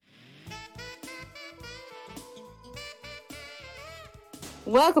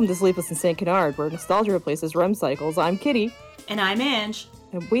Welcome to Sleepless in St. Canard, where nostalgia replaces REM cycles. I'm Kitty. And I'm Ange.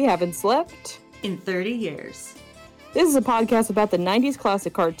 And we haven't slept in 30 years. This is a podcast about the 90s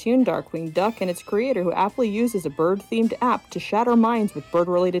classic cartoon Darkwing Duck and its creator, who aptly uses a bird-themed app to shatter minds with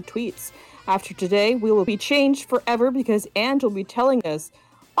bird-related tweets. After today, we will be changed forever because Ange will be telling us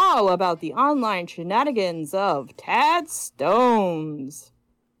all about the online shenanigans of Tad Stones.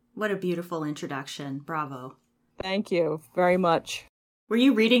 What a beautiful introduction. Bravo. Thank you very much. Were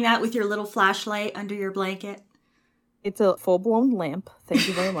you reading that with your little flashlight under your blanket? It's a full-blown lamp. Thank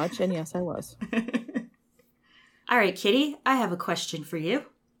you very much. And yes, I was. All right, Kitty, I have a question for you.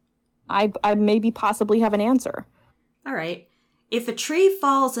 I maybe possibly have an answer. All right. If a tree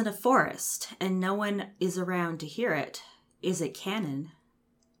falls in a forest and no one is around to hear it, is it canon?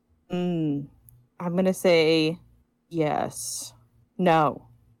 I'm going to say yes. No.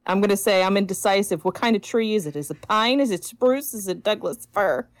 I'm going to say I'm indecisive. What kind of tree is it? Is it pine? Is it spruce? Is it Douglas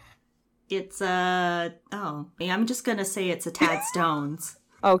fir? It's I'm just going to say it's a Tad Stones.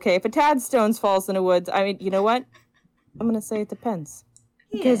 Okay, if a Tad Stones falls in the woods, I mean, you know what? I'm going to say it depends.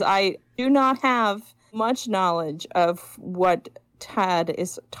 Yeah. Because I do not have much knowledge of what Tad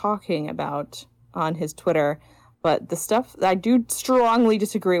is talking about on his Twitter. But the stuff, I do strongly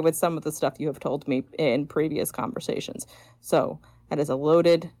disagree with some of the stuff you have told me in previous conversations. So that is a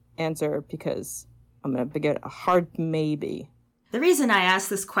loaded answer because I'm going to get a hard maybe. The reason I asked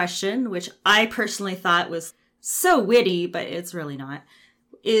this question, which I personally thought was so witty, but it's really not,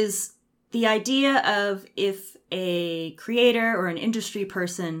 is the idea of if a creator or an industry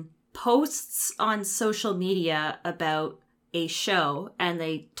person posts on social media about a show and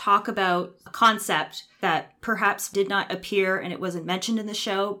they talk about a concept that perhaps did not appear and it wasn't mentioned in the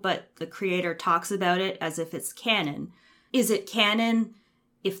show, but the creator talks about it as if it's canon. Is it canon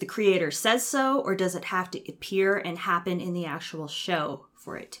if the creator says so, or does it have to appear and happen in the actual show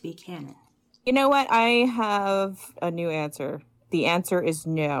for it to be canon? You know what? I have a new answer. The answer is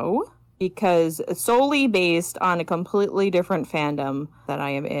no, because solely based on a completely different fandom that I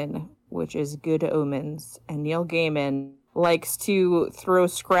am in, which is Good Omens, and Neil Gaiman likes to throw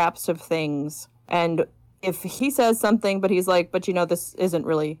scraps of things, and if he says something but he's like, but you know, this isn't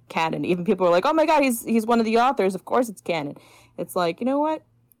really canon, even people are like, oh my god, he's one of the authors, of course it's canon. It's like, you know what,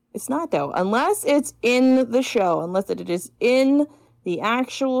 it's not though, unless it's in the show, unless it is in the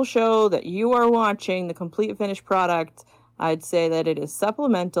actual show that you are watching, the complete finished product. I'd say that it is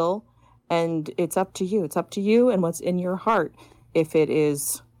supplemental, and it's up to you and what's in your heart if it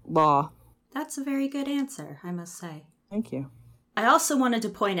is law. That's a very good answer, I must say. Thank you. I also wanted to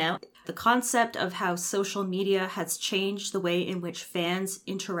point out the concept of how social media has changed the way in which fans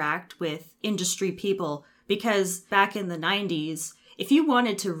interact with industry people. Because back in the 90s, if you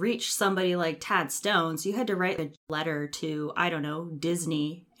wanted to reach somebody like Tad Stones, you had to write a letter to, I don't know,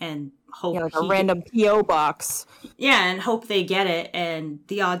 Disney and hope like a random P.O. box. Yeah, and hope they get it. And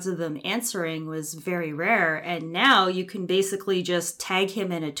the odds of them answering was very rare. And now you can basically just tag him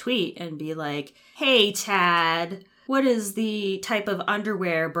in a tweet and be like, hey, Tad, what is the type of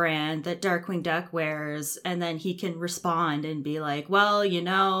underwear brand that Darkwing Duck wears? And then he can respond and be like, well, you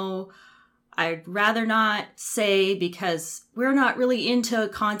know, I'd rather not say because we're not really into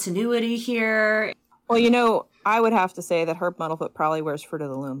continuity here. Well, you know, I would have to say that Herb Muddlefoot probably wears Fruit of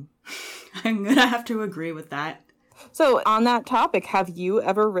the Loom. I'm going to have to agree with that. So on that topic, have you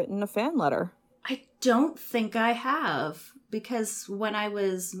ever written a fan letter? I don't think I have, because when I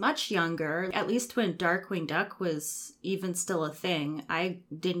was much younger, at least when Darkwing Duck was even still a thing, I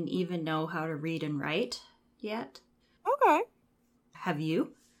didn't even know how to read and write yet. Okay. Have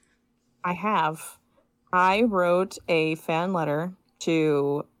you? I have. I wrote a fan letter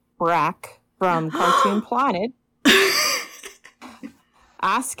to Brack from Cartoon Planet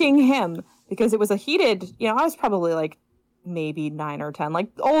asking him, because it was a heated, you know, I was probably like maybe 9 or 10, like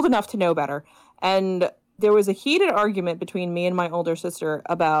old enough to know better. And there was a heated argument between me and my older sister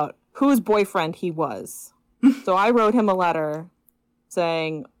about whose boyfriend he was. So I wrote him a letter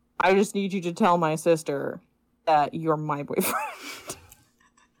saying, I just need you to tell my sister that you're my boyfriend.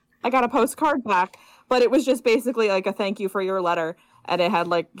 I got a postcard back, but it was just basically like a thank you for your letter. And it had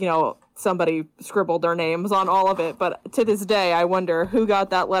like, you know, somebody scribbled their names on all of it. But to this day, I wonder who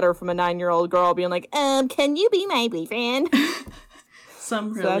got that letter from a 9-year-old girl being like, can you be my boyfriend?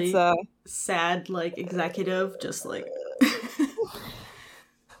 Some really sad, like, executive, just like...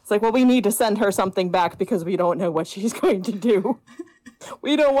 It's like, well, we need to send her something back because we don't know what she's going to do.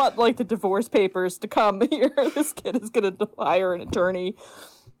 We don't want, like, the divorce papers to come here. This kid is going to hire an attorney.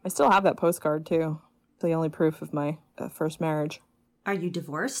 I still have that postcard, too. It's the only proof of my first marriage. Are you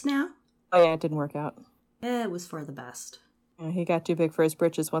divorced now? Oh, yeah, it didn't work out. It was for the best. He got too big for his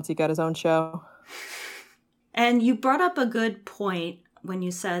britches once he got his own show. And you brought up a good point when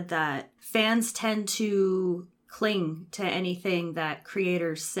you said that fans tend to cling to anything that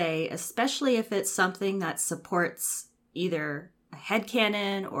creators say, especially if it's something that supports either a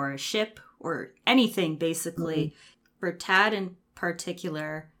headcanon or a ship or anything, basically. Mm-hmm. For Tad in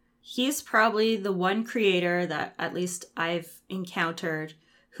particular, he's probably the one creator that at least I've encountered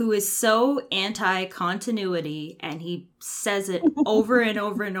who is so anti-continuity, and he says it over and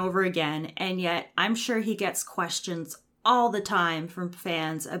over and over again, and yet I'm sure he gets questions all the time from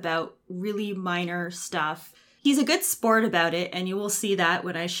fans about really minor stuff. He's a good sport about it, and you will see that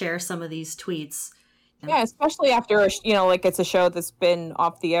when I share some of these tweets. Yeah, especially after, it's a show that's been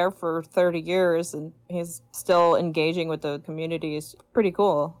off the air for 30 years, and he's still engaging with the community. Is pretty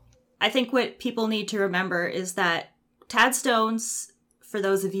cool. I think what people need to remember is that Tad Stones, for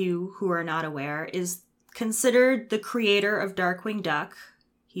those of you who are not aware, is considered the creator of Darkwing Duck.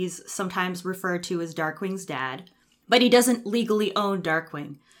 He's sometimes referred to as Darkwing's dad, but he doesn't legally own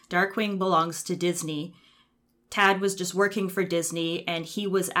Darkwing. Darkwing belongs to Disney. Tad was just working for Disney, and he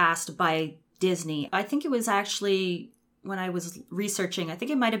was asked by Disney. I think it was actually, when I was researching, I think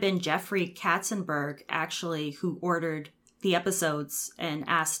it might have been Jeffrey Katzenberg, actually, who ordered the episodes and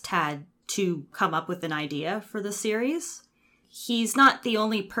asked Tad to come up with an idea for the series. He's not the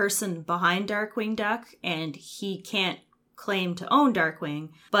only person behind Darkwing Duck, and he can't claim to own Darkwing,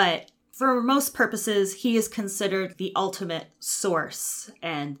 but for most purposes, he is considered the ultimate source.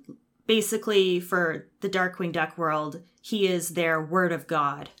 And basically, for the Darkwing Duck world, he is their word of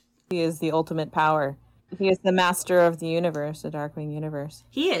God. He is the ultimate power. He is the master of the universe, the Darkwing universe.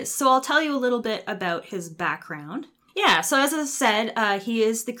 He is. So I'll tell you a little bit about his background. Yeah, so as I said, he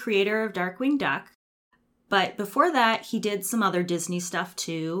is the creator of Darkwing Duck. But before that, he did some other Disney stuff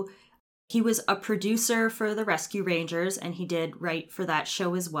too. He was a producer for the Rescue Rangers, and he did write for that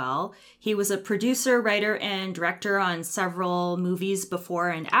show as well. He was a producer, writer, and director on several movies before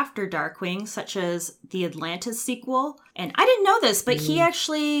and after Darkwing, such as the Atlantis sequel. And I didn't know this, but he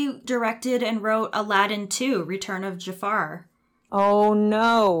actually directed and wrote Aladdin 2, Return of Jafar. Oh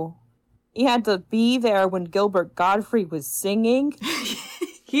no. He had to be there when Gilbert Gottfried was singing.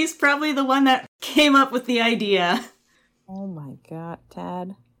 He's probably the one that came up with the idea. Oh my God,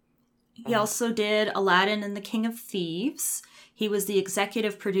 Tad. He also did Aladdin and the King of Thieves. He was the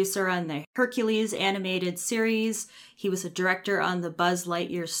executive producer on the Hercules animated series. He was a director on the Buzz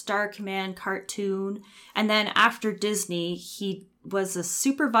Lightyear Star Command cartoon. And then after Disney, he was a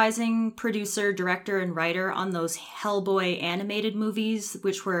supervising producer, director, and writer on those Hellboy animated movies,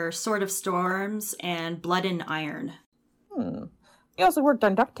 which were Sword of Storms and Blood and Iron. He also worked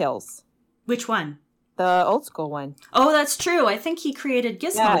on DuckTales. Which one? The old school one. Oh, that's true. I think he created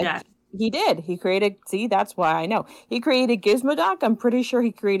Gizmoduck. He did. He created... See, that's why I know. He created Gizmoduck. I'm pretty sure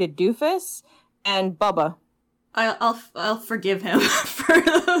he created Doofus and Bubba. I'll forgive him for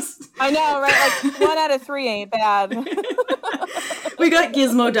those. I know, right? Like, 1 out of 3 ain't bad. We got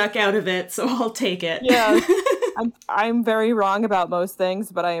Gizmoduck out of it, so I'll take it. Yeah. I'm very wrong about most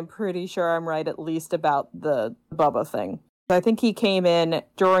things, but I am pretty sure I'm right at least about the Bubba thing. I think he came in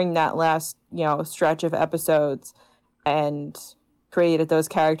during that last, stretch of episodes and created those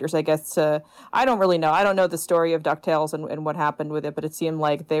characters, I guess. I don't really know. I don't know the story of DuckTales and what happened with it, but it seemed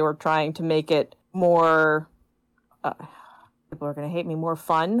like they were trying to make it more... people are going to hate me, more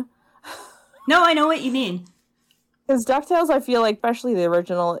fun. No, I know what you mean. Because DuckTales, I feel like, especially the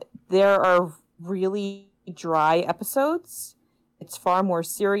original, there are really dry episodes. It's far more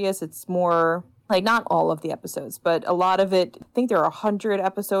serious. It's more... Like, not all of the episodes, but a lot of it. I think there are 100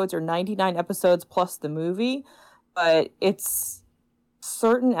 episodes or 99 episodes plus the movie. But it's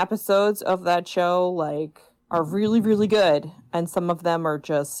certain episodes of that show, like, are really, really good. And some of them are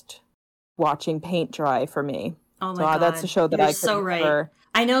just watching paint dry for me. Oh my God. That's a show that You're so right.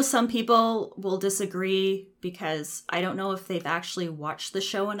 I know some people will disagree because I don't know if they've actually watched the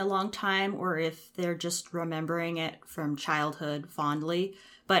show in a long time or if they're just remembering it from childhood fondly.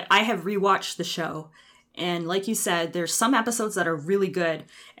 But I have rewatched the show. And like you said, there's some episodes that are really good.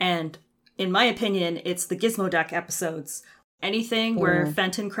 And in my opinion, it's the Gizmoduck episodes. Anything where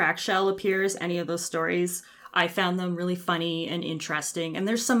Fenton Crackshell appears, any of those stories, I found them really funny and interesting. And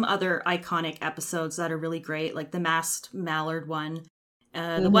there's some other iconic episodes that are really great, like the Masked Mallard one.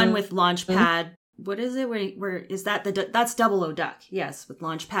 The one with Launchpad. What is it? Where is that? That's Double O Duck. Yes, with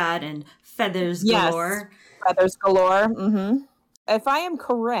Launchpad and Feathers Galore. Yes, Feathers Galore. Mm-hmm. If I am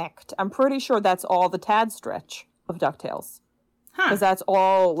correct, I'm pretty sure that's all the Tad stretch of DuckTales. Because that's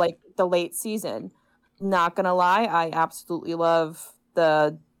all, like, the late season. Not gonna lie, I absolutely love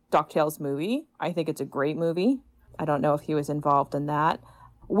the DuckTales movie. I think it's a great movie. I don't know if he was involved in that.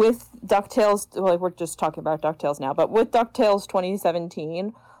 With DuckTales, well, we're just talking about DuckTales now, but with DuckTales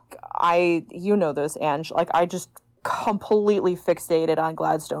 2017, you know this, Ange, like I just completely fixated on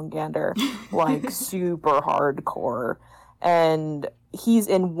Gladstone Gander, like super hardcore. And he's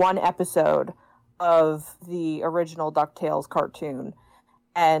in one episode of the original DuckTales cartoon.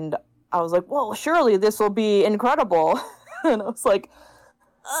 And I was like, well, surely this will be incredible. And I was like,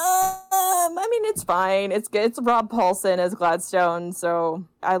 I mean, it's fine. It's good. It's Rob Paulson as Gladstone, so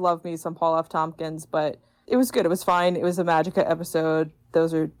I love me some Paul F. Tompkins, but it was good. It was fine. It was a Magica episode.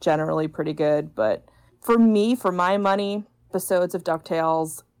 Those are generally pretty good, but for me, for my money, episodes of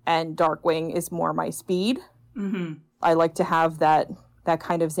DuckTales and Darkwing is more my speed. Mm-hmm. I like to have that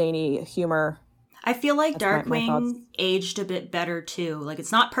kind of zany humor. I feel like Darkwing aged a bit better, too. Like,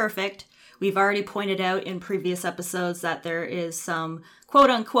 it's not perfect. We've already pointed out in previous episodes that there is some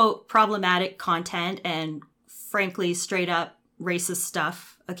quote-unquote problematic content and, frankly, straight-up racist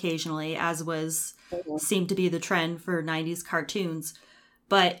stuff occasionally, as seemed to be the trend for 90s cartoons.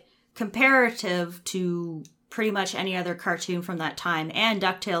 But comparative to pretty much any other cartoon from that time, and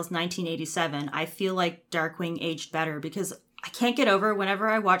DuckTales 1987, I feel like Darkwing aged better, because I can't get over whenever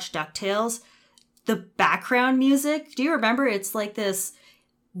I watch DuckTales, the background music. Do you remember? It's like this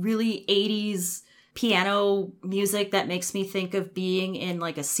really 80s piano music that makes me think of being in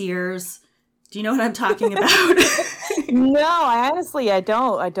like a Sears. Do you know what I'm talking about? No, I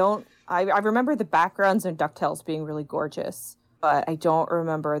don't. I remember the backgrounds in DuckTales being really gorgeous, but I don't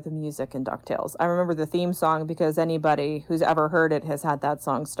remember the music in DuckTales. I remember the theme song because anybody who's ever heard it has had that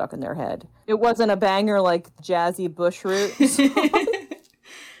song stuck in their head. It wasn't a banger like Jazzy Bush Roots.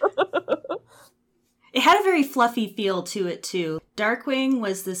 It had a very fluffy feel to it, too. Darkwing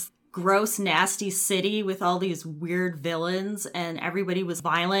was this gross, nasty city with all these weird villains, and everybody was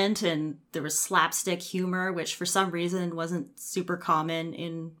violent, and there was slapstick humor, which for some reason wasn't super common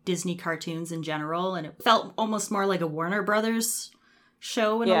in Disney cartoons in general, and it felt almost more like a Warner Brothers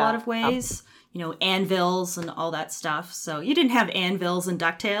show in a lot of ways. You know, anvils and all that stuff. So you didn't have anvils in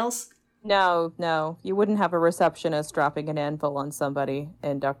DuckTales? No. You wouldn't have a receptionist dropping an anvil on somebody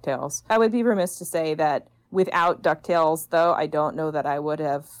in DuckTales. I would be remiss to say that without DuckTales, though, I don't know that I would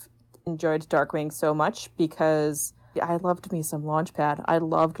have enjoyed Darkwing so much, because I loved me some Launchpad. I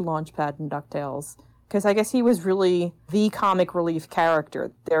loved Launchpad in DuckTales, because I guess he was really the comic relief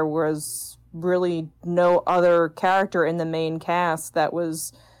character. There was really no other character in the main cast that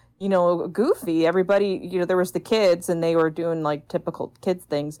was, you know, goofy. Everybody, you know, there was the kids, and they were doing like typical kids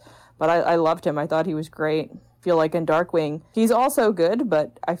things. But I loved him. I thought he was great. I feel like in Darkwing, he's also good,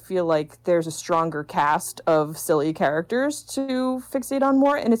 but I feel like there's a stronger cast of silly characters to fixate on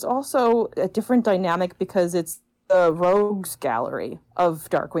more. And it's also a different dynamic because it's the rogues gallery of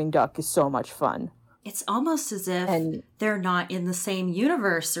Darkwing Duck is so much fun. It's almost as if they're not in the same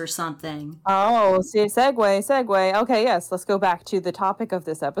universe or something. Oh, see, segue. Okay, yes, let's go back to the topic of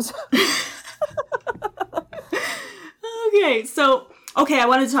this episode. Okay, I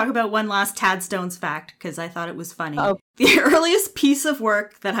wanted to talk about one last Tad Stones fact, because I thought it was funny. Oh. The earliest piece of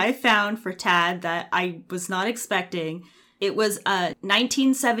work that I found for Tad that I was not expecting, it was a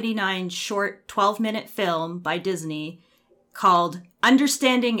 1979 short 12-minute film by Disney called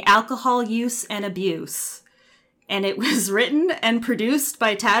Understanding Alcohol Use and Abuse. And it was written and produced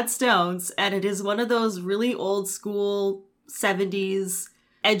by Tad Stones, and it is one of those really old school 70s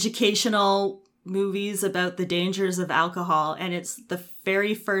educational movies about the dangers of alcohol, and it's the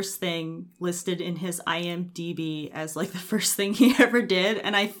very first thing listed in his IMDb as like the first thing he ever did,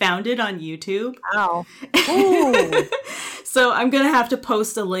 and I found it on YouTube. Wow. So I'm gonna have to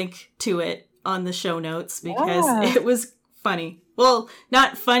post a link to it on the show notes because it was funny. Well,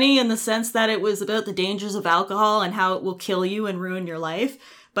 not funny in the sense that it was about the dangers of alcohol and how it will kill you and ruin your life,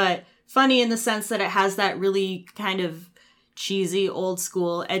 but funny in the sense that it has that really kind of cheesy, old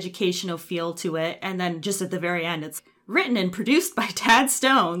school, educational feel to it. And then just at the very end, it's written and produced by Tad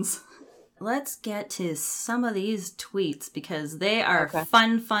Stones. Let's get to some of these tweets because they are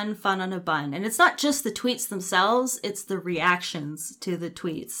fun on a bun. And it's not just the tweets themselves, it's the reactions to the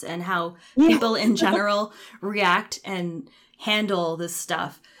tweets and how people in general react and handle this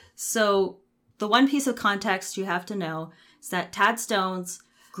stuff. So the one piece of context you have to know is that Tad Stones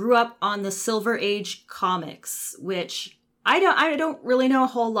grew up on the Silver Age comics, which I don't really know a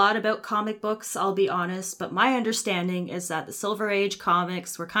whole lot about comic books, I'll be honest, but my understanding is that the Silver Age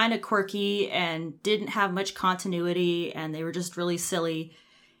comics were kind of quirky and didn't have much continuity, and they were just really silly.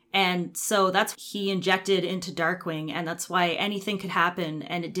 And so that's what he injected into Darkwing, and that's why anything could happen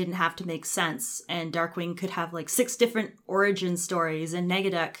and it didn't have to make sense. And Darkwing could have like 6 different origin stories, and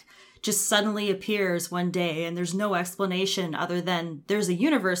Negaduck just suddenly appears one day and there's no explanation other than there's a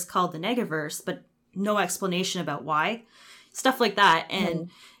universe called the Negaverse, but no explanation about why. Stuff like that.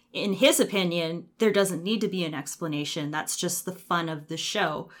 And in his opinion, there doesn't need to be an explanation. That's just the fun of the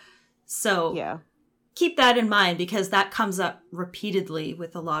show. So keep that in mind, because that comes up repeatedly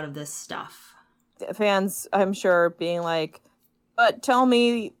with a lot of this stuff. Fans, I'm sure, being like, but tell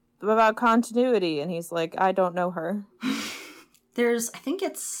me about continuity. And he's like, I don't know her. I think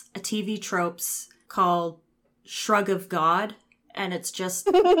it's a TV tropes called Shrug of God. And it's just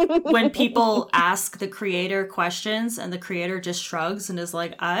when people ask the creator questions and the creator just shrugs and is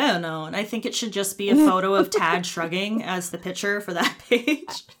like, I don't know. And I think it should just be a photo of Tad shrugging as the picture for that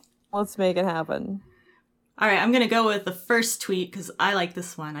page. Let's make it happen. All right, I'm going to go with the first tweet because I like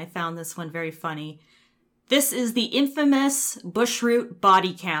this one. I found this one very funny. This is the infamous Bushroot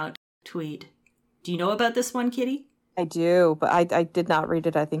body count tweet. Do you know about this one, Kitty? I do, but I did not read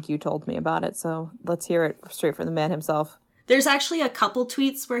it. I think you told me about it. So let's hear it straight from the man himself. There's actually a couple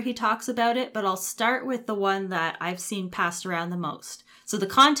tweets where he talks about it, but I'll start with the one that I've seen passed around the most. So the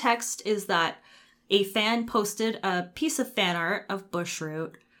context is that a fan posted a piece of fan art of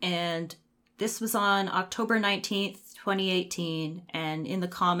Bushroot, and this was on October 19th, 2018, and in the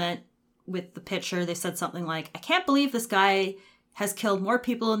comment with the picture, they said something like, I can't believe this guy has killed more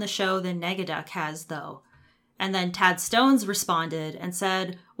people in the show than Negaduck has, though. And then Tad Stones responded and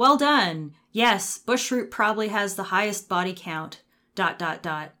said, well done. Yes, Bushroot probably has the highest body count, ...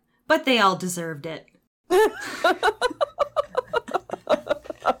 But they all deserved it.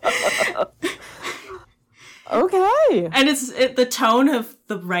 Okay. And the tone of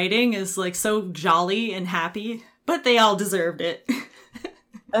the writing is like so jolly and happy, but they all deserved it.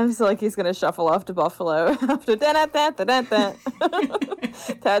 I feel like he's going to shuffle off to Buffalo after that.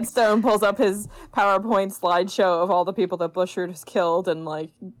 Tad Stone pulls up his PowerPoint slideshow of all the people that Bushroot has killed and,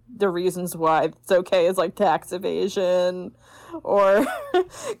 like, the reasons why it's okay is, like, tax evasion or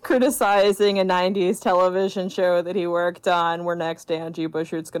criticizing a 90s television show that he worked on where next Angie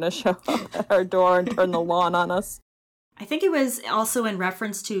Bushroot's going to show up at our door and turn the lawn on us. I think it was also in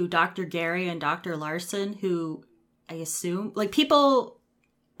reference to Dr. Gary and Dr. Larson, who I assume, like, people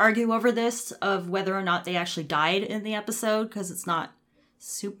argue over this of whether or not they actually died in the episode because it's not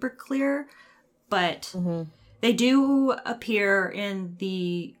super clear, but they do appear in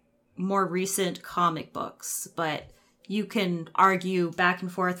the more recent comic books, but you can argue back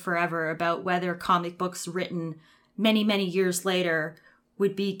and forth forever about whether comic books written many, many years later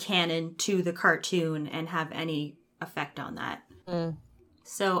would be canon to the cartoon and have any effect on that.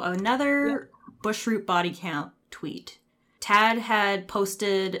 So another Bushroot body count tweet. Tad had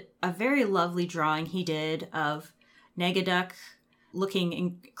posted a very lovely drawing he did of Negaduck looking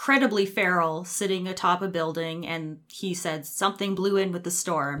incredibly feral, sitting atop a building, and he said, something blew in with the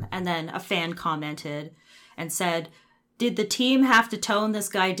storm. And then a fan commented and said, did the team have to tone this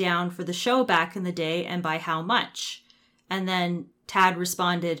guy down for the show back in the day, and by how much? And then Tad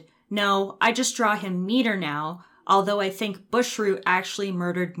responded, no, I just draw him meaner now, although I think Bushroot actually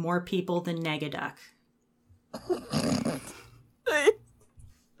murdered more people than Negaduck.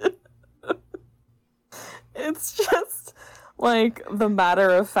 It's just like the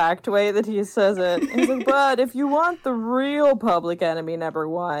matter-of-fact way that he says it. He's like, but if you want the real Public Enemy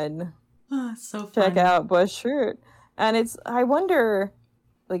 #1, so check out Bushroot. And I wonder,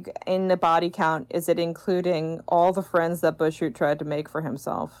 like, in the body count, is it including all the friends that Bushroot tried to make for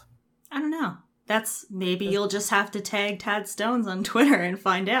himself? I don't know. Maybe you'll just have to tag Tad Stones on Twitter and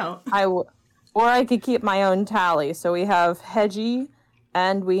find out. Or I could keep my own tally. So we have Hedgie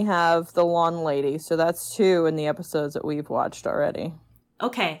and we have the Lawn Lady. So that's 2 in the episodes that we've watched already.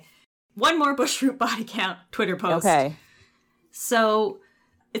 Okay. One more Bushroot body count Twitter post. Okay. So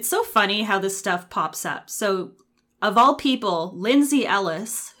it's so funny how this stuff pops up. So of all people, Lindsay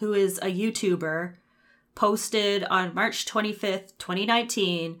Ellis, who is a YouTuber, posted on March 25th,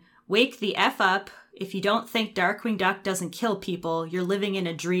 2019, wake the F up. If you don't think Darkwing Duck doesn't kill people, you're living in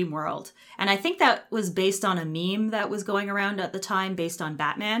a dream world. And I think that was based on a meme that was going around at the time based on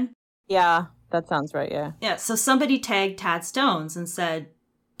Batman. Yeah, that sounds right, yeah. Yeah, so somebody tagged Tad Stones and said,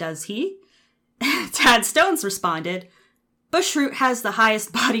 does he? Tad Stones responded, Bushroot has the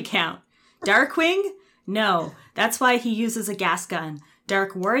highest body count. Darkwing? No, that's why he uses a gas gun.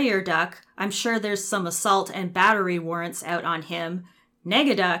 Dark Warrior Duck, I'm sure there's some assault and battery warrants out on him.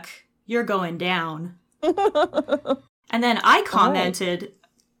 Negaduck, you're going down. And then I commented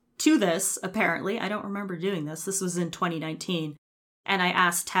to this, apparently. I don't remember doing this. This was in 2019. And I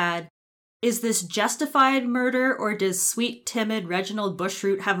asked Tad, is this justified murder or does sweet, timid Reginald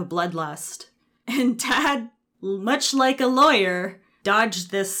Bushroot have a bloodlust? And Tad, much like a lawyer,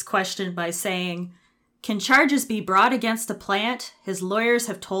 dodged this question by saying, "Can charges be brought against a plant? His lawyers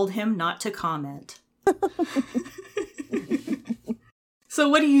have told him not to comment." So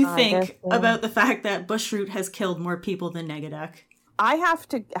what do you think about the fact that Bushroot has killed more people than Negaduck? I have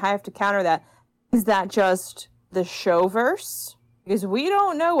to counter that. Is that just the showverse? Because we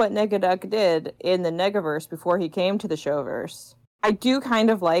don't know what Negaduck did in the Negaverse before he came to the showverse. I do kind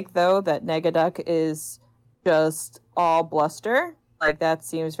of like, though, that Negaduck is just all bluster. Like, that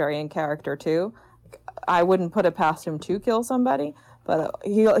seems very in character, too. I wouldn't put it past him to kill somebody, but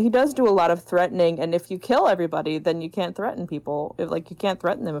he does do a lot of threatening, and if you kill everybody, then you can't threaten people. You can't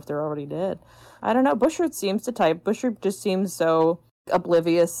threaten them if they're already dead. I don't know. Bushroot seems to type. Bushroot just seems so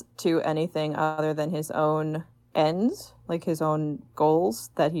oblivious to anything other than his own ends, like his own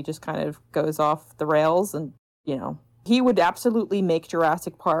goals, that he just kind of goes off the rails. And, he would absolutely make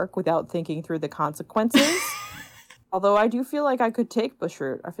Jurassic Park without thinking through the consequences. Although I do feel like I could take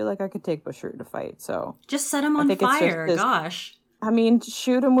Bushroot. I feel like I could take Bushroot to fight, so... Just set him on fire, gosh. I mean,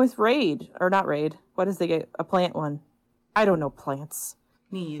 shoot him with Raid. Or not Raid. What is a plant one? I don't know plants.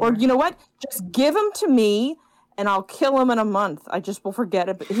 Me either. Or, you know what? Just give him to me, and I'll kill him in a month. I just will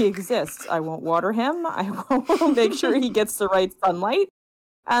forget he exists. I won't water him. I won't make sure he gets the right sunlight.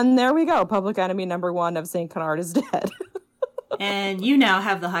 And there we go. Public enemy number 1 of St. Canard is dead. And you now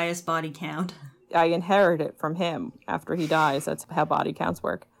have the highest body count. I inherit it from him after he dies. That's how body counts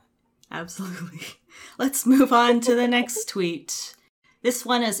work. Absolutely. Let's move on to the next tweet. This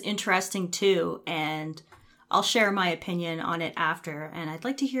one is interesting too, and I'll share my opinion on it after, and I'd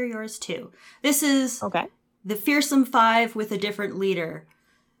like to hear yours too. This is the Fearsome Five with a different leader.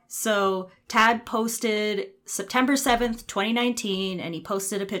 So Tad posted September 7th, 2019, and he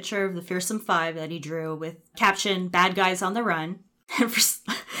posted a picture of the Fearsome Five that he drew with caption, "Bad guys on the run." And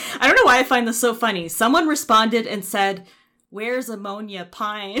I don't know why I find this so funny. Someone responded and said, "Where's Ammonia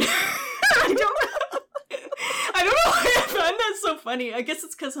Pine?" I don't know why I find that so funny. I guess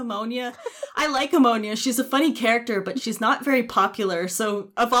it's because Ammonia. I like Ammonia. She's a funny character, but she's not very popular.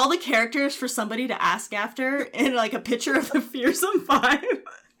 So of all the characters for somebody to ask after in like a picture of the Fearsome Five.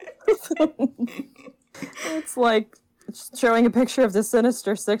 It's like showing a picture of the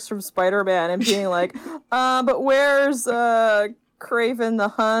Sinister Six from Spider-Man and being like, but where's Craven the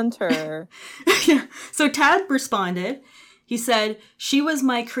Hunter? Yeah. So Tad responded. He said, "She was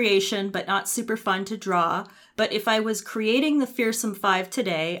my creation, but not super fun to draw. But if I was creating the Fearsome Five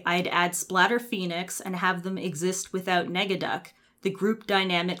today, I'd add Splatter Phoenix and have them exist without Negaduck. The group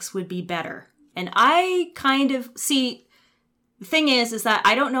dynamics would be better." And I kind of see... The thing is that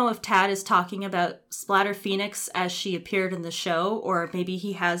I don't know if Tad is talking about Splatter Phoenix as she appeared in the show, or maybe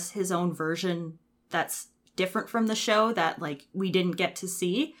he has his own version that's different from the show that, like, we didn't get to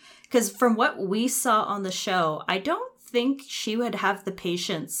see. Because from what we saw on the show, I don't think she would have the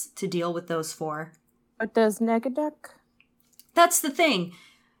patience to deal with those four. But does Negaduck? That's the thing.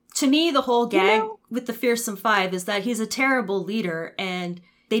 To me, the whole gag with the Fearsome Five is that he's a terrible leader, and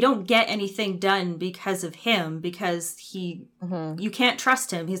they don't get anything done because of him, because you can't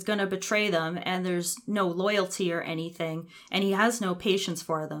trust him. He's going to betray them, and there's no loyalty or anything, and he has no patience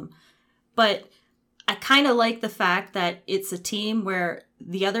for them. But I kind of like the fact that it's a team where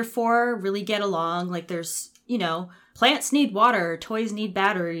the other four really get along. Like, there's, plants need water, toys need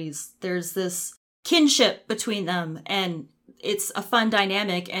batteries. There's this kinship between them, and it's a fun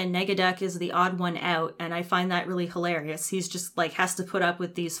dynamic, and Negaduck is the odd one out, and I find that really hilarious. He's just, has to put up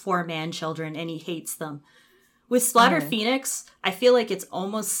with these 4 man-children, and he hates them. With Splatter Phoenix, I feel like it's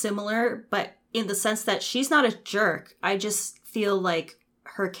almost similar, but in the sense that she's not a jerk. I just feel like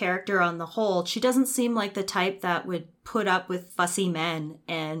her character on the whole, she doesn't seem like the type that would put up with fussy men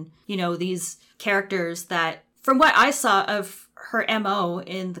and, these characters that, from what I saw of her MO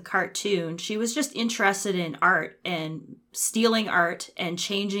in the cartoon, she was just interested in art and stealing art and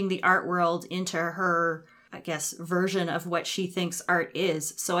changing the art world into her, I guess, version of what she thinks art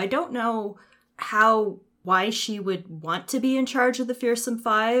is. So I don't know why she would want to be in charge of the Fearsome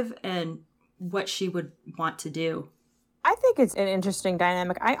Five and what she would want to do. I think it's an interesting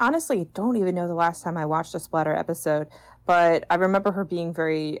dynamic. I honestly don't even know the last time I watched a Splatter episode, but I remember her being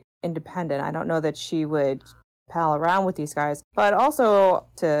very independent. I don't know that she would pal around with these guys. But also,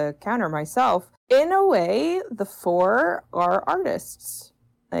 to counter myself, in a way, the 4 are artists.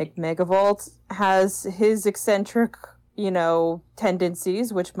 Like, Megavolt has his eccentric,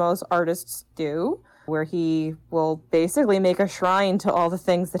 tendencies, which most artists do, where he will basically make a shrine to all the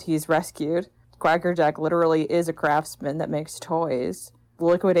things that he's rescued. Quackerjack literally is a craftsman that makes toys. The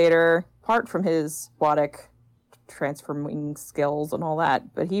Liquidator, apart from his aquatic transforming skills and all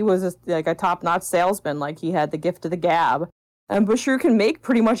that, but he was a top-notch salesman. Like, he had the gift of the gab. And Bashir can make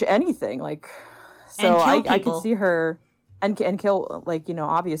pretty much anything. Like, so And kill I could people. see her and kill, like,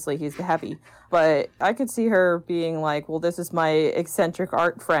 obviously he's the heavy, but I could see her being like, well, this is my eccentric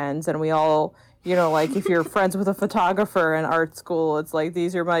art friends, and we all, like if you're friends with a photographer in art school, it's like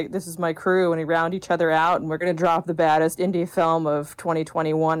this is my crew, and we round each other out, and we're gonna drop the baddest indie film of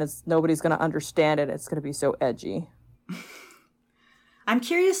 2021. Nobody's gonna understand it. It's gonna be so edgy. I'm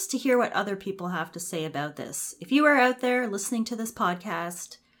curious to hear what other people have to say about this. If you are out there listening to this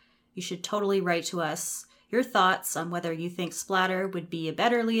podcast, you should totally write to us your thoughts on whether you think Splatter would be a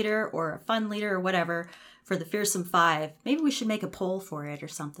better leader or a fun leader or whatever for the Fearsome Five. Maybe we should make a poll for it or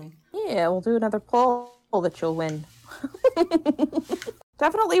something. Yeah, we'll do another poll that you'll win.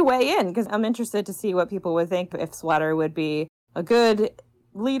 Definitely weigh in, because I'm interested to see what people would think if Splatter would be a good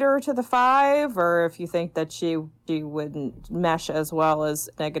leader to the five, or if you think that she wouldn't mesh as well as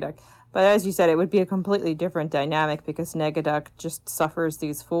Negaduck. But as you said, it would be a completely different dynamic, because Negaduck just suffers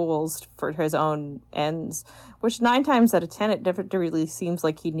these fools for his own ends, which 9 times out of 10, it never really seems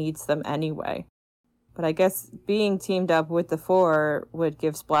like he needs them anyway. But I guess being teamed up with the 4 would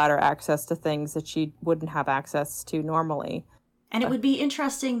give Splatter access to things that she wouldn't have access to normally. And it would be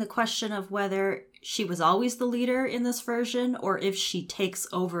interesting, the question of whether she was always the leader in this version, or if she takes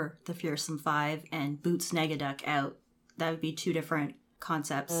over the Fearsome Five and boots Negaduck out. That would be 2 different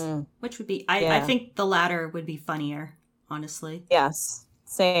concepts, which would be, I think the latter would be funnier, honestly. Yes,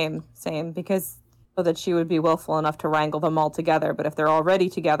 same, because so that she would be willful enough to wrangle them all together. But if they're already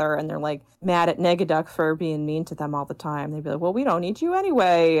together and they're like mad at Negaduck for being mean to them all the time, they'd be like, well, we don't need you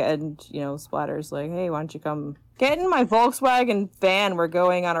anyway. And, Splatter's like, hey, why don't you come get in my Volkswagen van? We're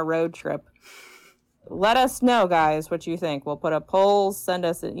going on a road trip. Let us know, guys, what you think. We'll put up polls, send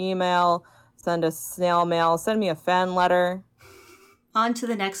us an email, send us snail mail, send me a fan letter. On to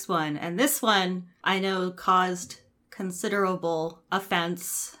the next one. And this one, I know, caused considerable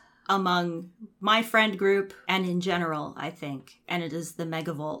offense among my friend group and in general, I think. And it is the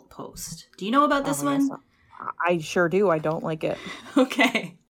Megavolt post. Do you know about this one? Yes. I sure do. I don't like it.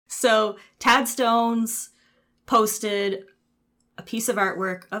 Okay. So Tad Stones posted a piece of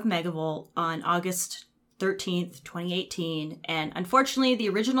artwork of Megavolt on August 13th, 2018. And unfortunately, the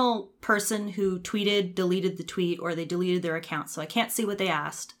original person who tweeted deleted the tweet, or they deleted their account. So I can't see what they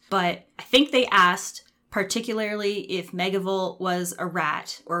asked. But I think they asked particularly if Megavolt was a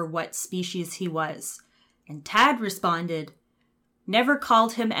rat or what species he was. And Tad responded, "Never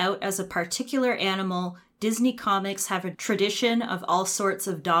called him out as a particular animal. Disney comics have a tradition of all sorts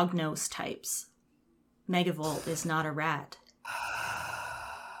of dog-nose types. Megavolt is not a rat."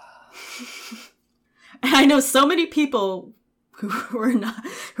 I know so many people who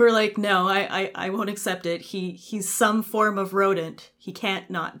are like, no, I won't accept it. He's some form of rodent. He can't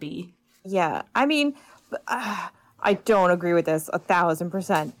not be. Yeah, I mean, I don't agree with this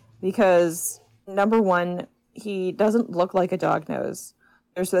 1,000%, because number one, he doesn't look like a dog nose.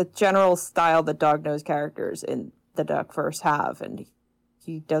 There's a general style that dog nose characters in the Duckverse have, and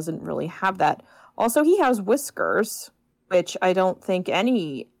he doesn't really have that. Also, he has whiskers, which I don't think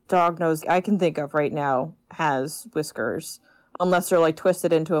any dog nose I can think of right now has whiskers, unless they're like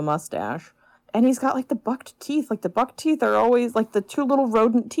twisted into a mustache. And he's got like the bucked teeth. Like the bucked teeth are always like the 2 little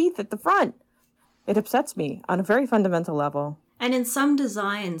rodent teeth at the front. It upsets me on a very fundamental level. And in some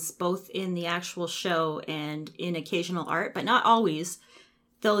designs, both in the actual show and in occasional art, but not always,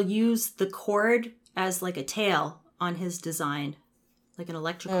 they'll use the cord as like a tail on his design, like an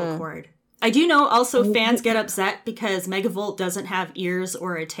electrical cord. I do know also fans get upset because Megavolt doesn't have ears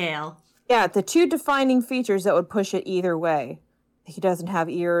or a tail. Yeah, the 2 defining features that would push it either way. He doesn't have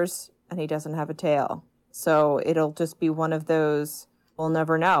ears and he doesn't have a tail. So it'll just be one of those, we'll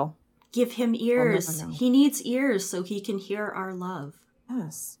never know. Give him ears. He needs ears so he can hear our love.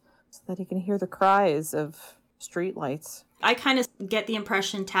 Yes, so that he can hear the cries of streetlights. I kind of get the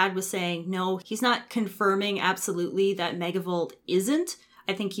impression Tad was saying, no, he's not confirming absolutely that Megavolt isn't.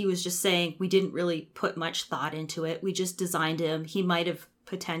 I think he was just saying we didn't really put much thought into it. We just designed him. He might have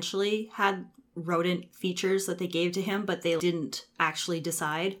potentially had rodent features that they gave to him, but they didn't actually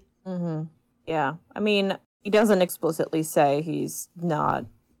decide. Mm-hmm. Yeah. I mean, he doesn't explicitly say he's not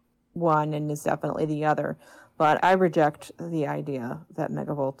one and is definitely the other, but I reject the idea that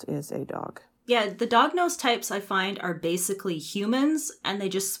Megavolt is a dog. Yeah, the dog nose types I find are basically humans, and they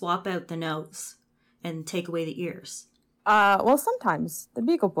just swap out the nose and take away the ears. Well, sometimes the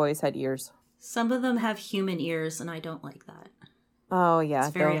Beagle Boys had ears. Some of them have human ears, and I don't like that. Oh, yeah.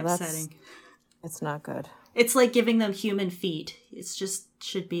 It's very upsetting. It's not good. It's like giving them human feet. It's just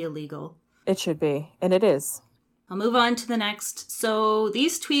should be illegal. It should be, and it is. I'll move on to the next. So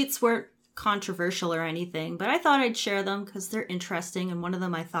these tweets weren't controversial or anything, but I thought I'd share them because they're interesting, and one of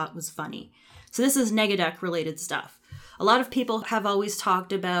them I thought was funny. So this is Negaduck related stuff. A lot of people have always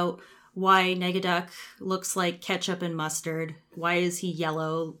talked about why Negaduck looks like ketchup and mustard. Why is he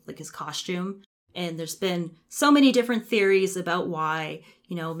yellow, like his costume? And there's been so many different theories about why.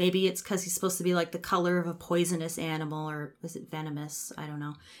 You know, maybe it's because he's supposed to be like the color of a poisonous animal, or is it venomous? I don't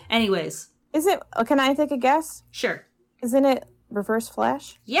know. Anyways. Is it, can I take a guess? Sure. Isn't it Reverse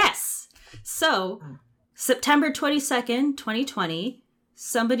Flash? Yes. So, September 22nd, 2020,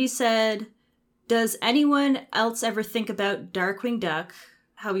 somebody said, does anyone else ever think about Darkwing Duck?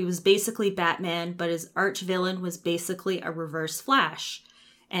 How he was basically Batman, but his arch villain was basically a Reverse Flash.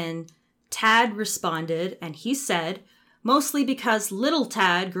 And Tad responded, and he said, mostly because little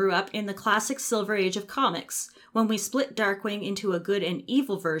Tad grew up in the classic Silver Age of comics. When we split Darkwing into a good and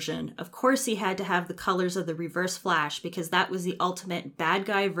evil version, of course he had to have the colors of the Reverse Flash because that was the ultimate bad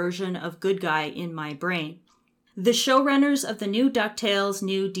guy version of good guy in my brain. The showrunners of the new DuckTales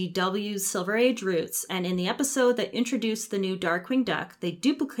knew DW's Silver Age roots, and in the episode that introduced the new Darkwing Duck, they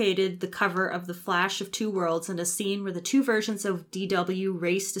duplicated the cover of The Flash of Two Worlds in a scene where the two versions of DW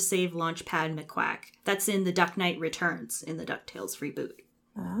race to save Launchpad McQuack. That's in The Duck Knight Returns in the DuckTales reboot.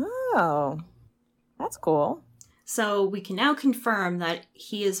 Oh, that's cool. So we can now confirm that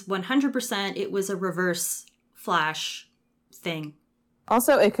he is 100%, it was a Reverse Flash thing.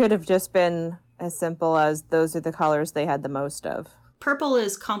 Also, it could have just been as simple as those are the colors they had the most of. Purple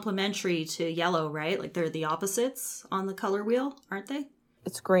is complementary to yellow, right? Like they're the opposites on the color wheel, aren't they?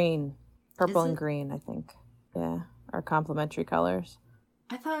 It's green. Purple and green, I think. Yeah, are complementary colors.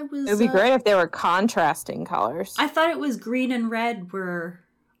 I thought it was... It would be great if they were contrasting colors. I thought it was green and red were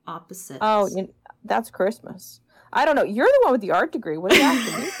opposites. Oh, that's Christmas. I don't know. You're the one with the art degree. What do you have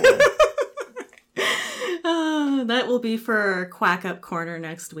to do for it? That will be for Quack Up Corner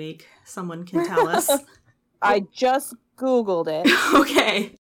next week. Someone can tell us. I just Googled it.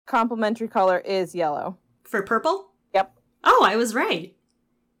 Okay. Complementary color is yellow. For purple? Yep. Oh, I was right.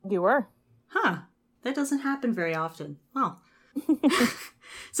 You were. Huh. That doesn't happen very often. Well.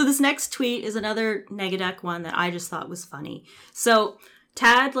 So this next tweet is another Negaduck one that I just thought was funny. So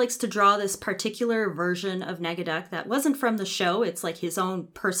Tad likes to draw this particular version of Negaduck that wasn't from the show. It's like his own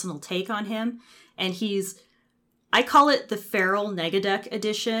personal take on him. And I call it the Feral Negaduck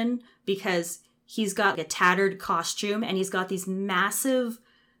edition because he's got a tattered costume and he's got these massive,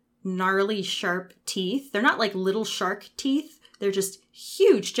 gnarly, sharp teeth. They're not like little shark teeth. They're just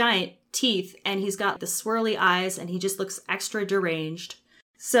huge, giant teeth. And he's got the swirly eyes and he just looks extra deranged.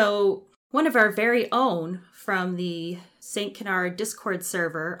 So one of our very own from the St. Canard Discord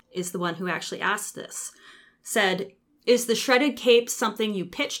server is the one who actually asked this. Said, is the shredded cape something you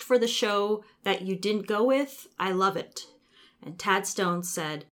pitched for the show that you didn't go with? I love it. And Tad Stone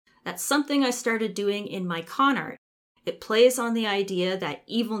said, that's something I started doing in my con art. It plays on the idea that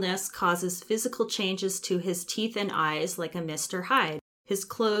evilness causes physical changes to his teeth and eyes like a Mr. Hyde. His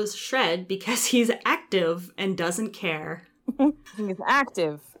clothes shred because he's active and doesn't care. He's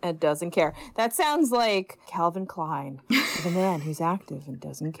active and doesn't care. That sounds like Calvin Klein, the man who's active and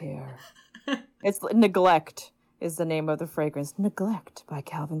doesn't care. It's Neglect is the name of the fragrance. Neglect by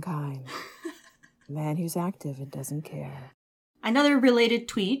Calvin Klein. The man who's active and doesn't care. Another related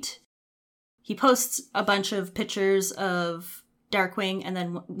tweet. He posts a bunch of pictures of Darkwing and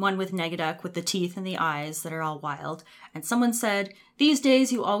then one with Negaduck with the teeth and the eyes that are all wild. And someone said, these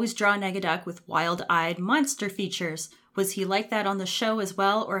days you always draw Negaduck with wild-eyed monster features. Was he like that on the show as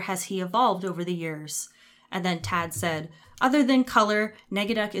well, or has he evolved over the years? And then Tad said, other than color,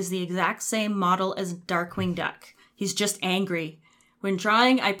 Negaduck is the exact same model as Darkwing Duck. He's just angry. When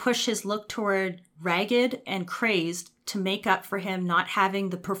drawing, I push his look toward ragged and crazed to make up for him not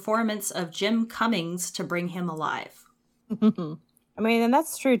having the performance of Jim Cummings to bring him alive. I mean, and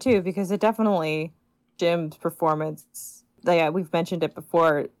that's true too, because it definitely, Jim's performance, yeah, we've mentioned it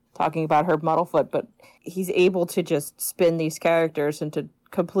before, talking about Herb Muddlefoot, but he's able to just spin these characters into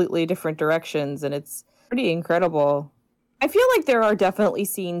completely different directions, and it's pretty incredible. I feel like there are definitely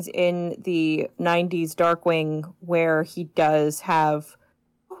scenes in the 90s Darkwing where he does have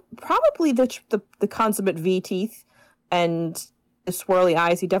probably the consummate V teeth and the swirly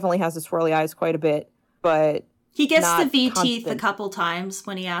eyes. He definitely has the swirly eyes quite a bit, but he gets the V teeth a couple times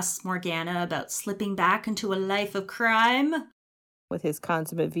when he asks Morgana about slipping back into a life of crime. With his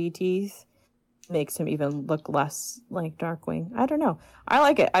consummate V teeth, makes him even look less like Darkwing. I don't know. I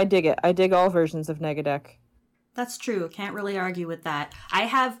like it. I dig it. I dig all versions of Negaduck. That's true. Can't really argue with that. I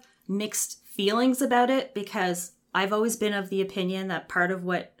have mixed feelings about it because I've always been of the opinion that part of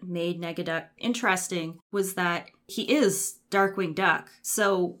what made Negaduck interesting was that he is Darkwing Duck.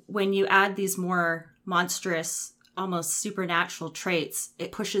 So when you add these more monstrous, almost supernatural traits,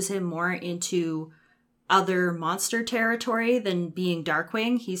 it pushes him more into other monster territory than being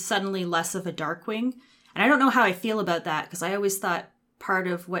Darkwing. He's suddenly less of a Darkwing. And I don't know how I feel about that, because I always thought part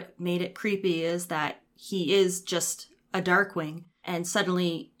of what made it creepy is that he is just a Darkwing. And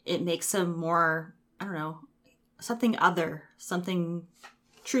suddenly it makes him more, I don't know, something other, something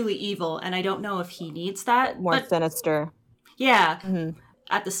truly evil. And I don't know if he needs that. More sinister. Yeah. Mm-hmm.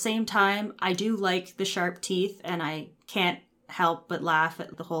 At the same time, I do like the sharp teeth, and I can't help but laugh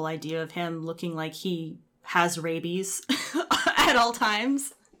at the whole idea of him looking like he has rabies at all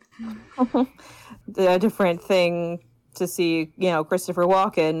times. The different thing to see, Christopher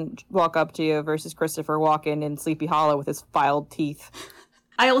Walken walk up to you versus Christopher Walken in Sleepy Hollow with his filed teeth.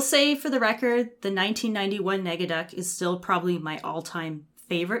 I will say, for the record, the 1991 Negaduck is still probably my all-time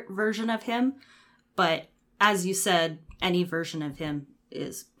favorite version of him. But as you said, any version of him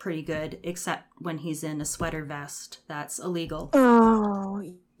is pretty good, except when he's in a sweater vest. That's illegal. Oh,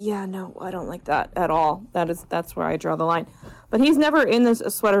 yeah, no, I don't like that at all. That's where I draw the line. But he's never in a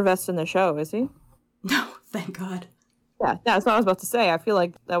sweater vest in the show, is he? No, thank God. Yeah, that's what I was about to say. I feel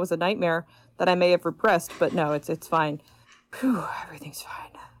like that was a nightmare that I may have repressed, but no, it's fine. Whew, everything's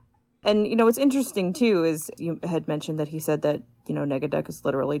fine. And, what's interesting, too, is you had mentioned that he said that, Negaduck is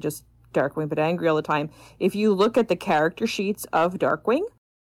literally just Darkwing, but angry all the time. If you look at the character sheets of Darkwing,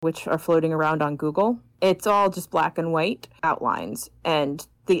 which are floating around on Google, it's all just black and white outlines. And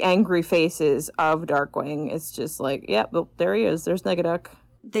the angry faces of Darkwing, it's just like, well, there he is. There's Negaduck.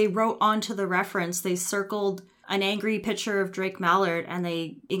 They wrote onto the reference, they circled an angry picture of Drake Mallard, and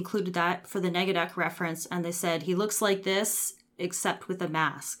they included that for the Negaduck reference, and they said, he looks like this, except with a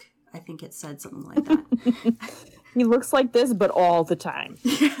mask. I think it said something like that. He looks like this, but all the time.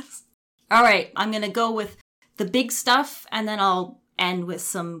 Yes. All right, I'm going to go with the big stuff, and then I'll end with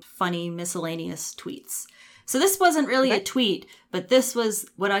some funny miscellaneous tweets. So this wasn't really a tweet, but this was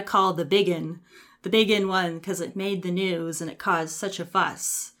what I call the biggin one, because it made the news and it caused such a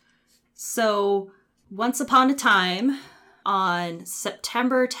fuss. So once upon a time, on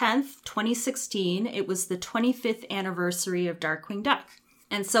September 10th, 2016, it was the 25th anniversary of Darkwing Duck.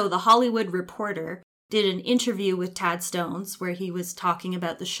 And so the Hollywood Reporter did an interview with Tad Stones where he was talking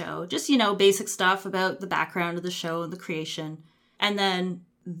about the show. Just, basic stuff about the background of the show and the creation. And then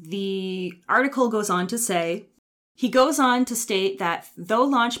the article goes on to say, he goes on to state that though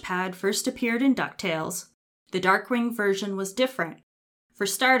Launchpad first appeared in DuckTales, the Darkwing version was different. For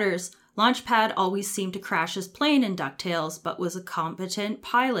starters, Launchpad always seemed to crash his plane in DuckTales, but was a competent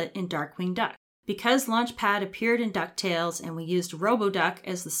pilot in Darkwing Duck. Because Launchpad appeared in DuckTales and we used RoboDuck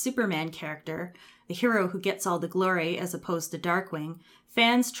as the Superman character, the hero who gets all the glory as opposed to Darkwing,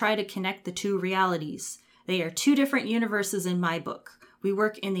 fans try to connect the two realities. They are two different universes in my book. We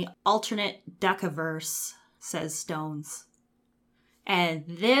work in the alternate Duckiverse, says Stones. And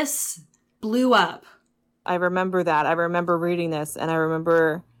this blew up. I remember that. I remember reading this, and I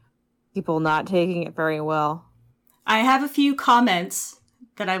remember people not taking it very well. I have a few comments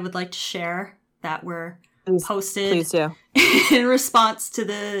that I would like to share that were posted Please do. in response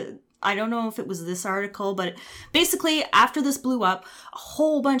to I don't know if it was this article, but basically after this blew up, a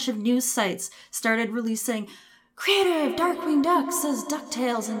whole bunch of news sites started releasing, creator of Darkwing Duck says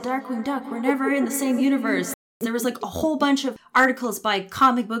DuckTales and Darkwing Duck were never in the same universe. There was a whole bunch of articles by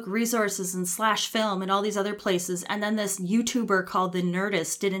Comic Book Resources and Slash Film and all these other places. And then this YouTuber called The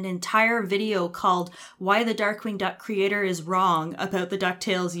Nerdist did an entire video called Why the Darkwing Duck Creator is Wrong about the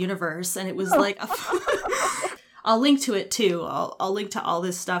DuckTales universe. And it was I'll link to it too. I'll link to all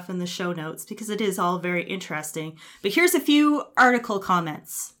this stuff in the show notes because it is all very interesting. But here's a few article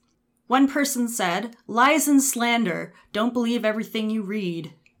comments. One person said, lies and slander. Don't believe everything you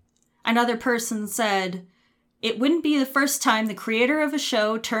read. Another person said, it wouldn't be the first time the creator of a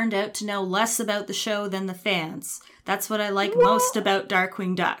show turned out to know less about the show than the fans. That's what I like most about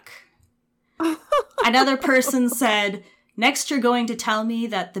Darkwing Duck. Another person said, next you're going to tell me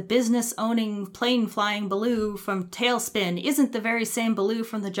that the business-owning plane-flying Baloo from Tailspin isn't the very same Baloo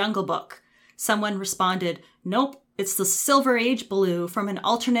from the Jungle Book. Someone responded, nope, it's the Silver Age Baloo from an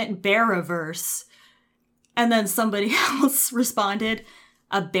alternate Bearaverse. And then somebody else responded,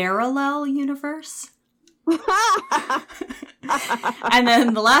 a parallel universe? And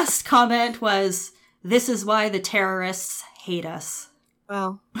then the last comment was, this is why the terrorists hate us.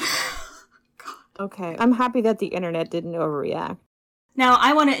 Well, okay. I'm happy that the internet didn't overreact. Now,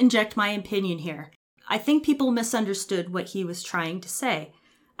 I want to inject my opinion here. I think people misunderstood what he was trying to say.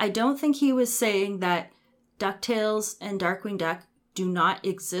 I don't think he was saying that DuckTales and Darkwing Duck do not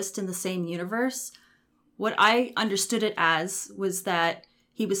exist in the same universe. what I understood it as was that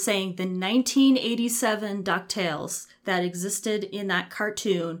he was saying the 1987 DuckTales that existed in that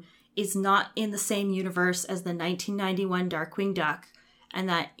cartoon is not in the same universe as the 1991 Darkwing Duck, and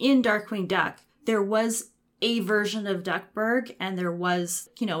that in Darkwing Duck, there was a version of Duckburg, and there was,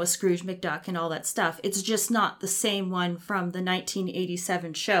 a Scrooge McDuck and all that stuff. It's just not the same one from the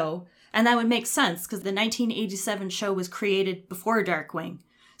 1987 show. And that would make sense, because the 1987 show was created before Darkwing.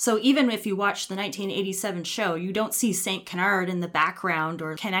 So even if you watch the 1987 show, you don't see St. Canard in the background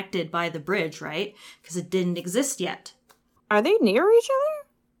or connected by the bridge, right? Because it didn't exist yet. Are they near each other?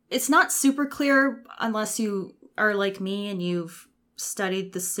 It's not super clear unless you are like me and you've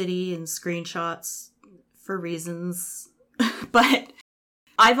studied the city and screenshots for reasons. But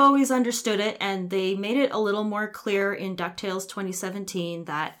I've always understood it, and they made it a little more clear in DuckTales 2017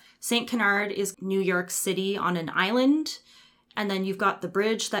 that St. Canard is New York City on an island, and then you've got the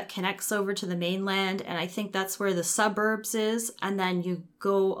bridge that connects over to the mainland, and I think that's where the suburbs is, and then you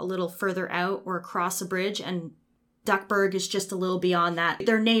go a little further out or across a bridge, and Duckburg is just a little beyond that.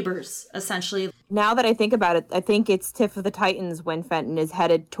 They're neighbors, essentially. Now that I think about it, I think it's Tiff of the Titans when Fenton is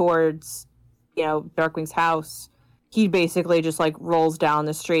headed towards, Darkwing's house. He basically just, rolls down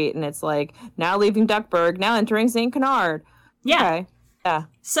the street, and it's now leaving Duckburg, now entering St. Canard. Yeah. Okay. Yeah.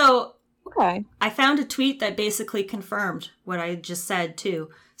 So, okay. I found a tweet that basically confirmed what I just said, too.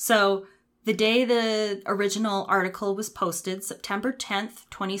 So, the day the original article was posted, September 10th,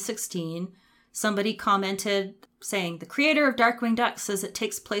 2016, somebody commented saying, the creator of Darkwing Duck says it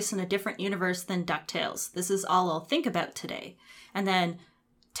takes place in a different universe than DuckTales. This is all I'll think about today. And then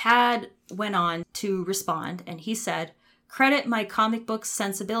Tad went on to respond, and he said, credit my comic book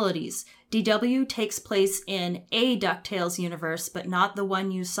sensibilities. DW takes place in a DuckTales universe, but not the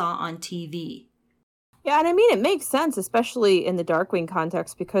one you saw on TV. Yeah, and I mean, it makes sense, especially in the Darkwing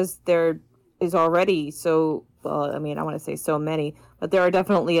context, because there is already I want to say so many, but there are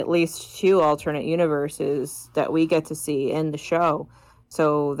definitely at least 2 alternate universes that we get to see in the show.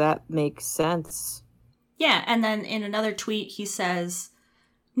 So that makes sense. Yeah, and then in another tweet, he says,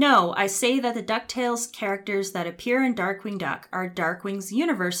 no, I say that the DuckTales characters that appear in Darkwing Duck are Darkwing's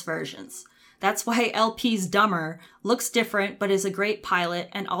universe versions. That's why LP's dumber, looks different, but is a great pilot,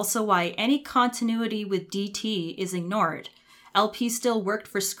 and also why any continuity with DT is ignored. LP still worked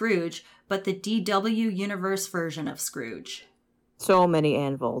for Scrooge, but the DW universe version of Scrooge. So many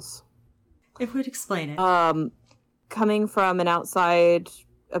anvils. It would explain it. Coming from an outside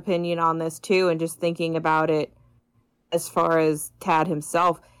opinion on this too, and just thinking about it as far as Tad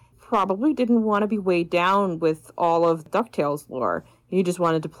himself, probably didn't want to be weighed down with all of DuckTales lore. He just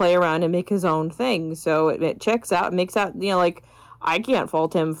wanted to play around and make his own thing. So it checks out, makes out, I can't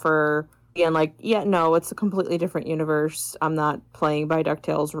fault him for being it's a completely different universe. I'm not playing by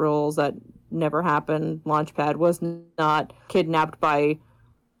DuckTales rules. That never happened. Launchpad was not kidnapped by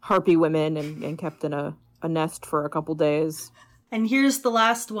harpy women and kept in a nest for a couple days. And here's the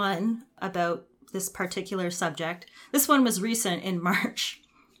last one about this particular subject. This one was recent in March.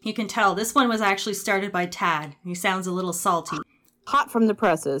 You can tell this one was actually started by Tad. He sounds a little salty. Hot from the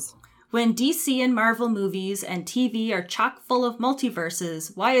presses. When DC and Marvel movies and TV are chock full of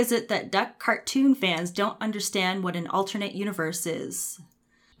multiverses, why is it that Duck cartoon fans don't understand what an alternate universe is?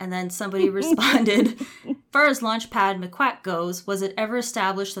 And then somebody responded, as far as Launchpad McQuack goes, was it ever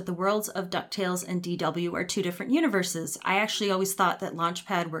established that the worlds of DuckTales and DW are 2 different universes? I actually always thought that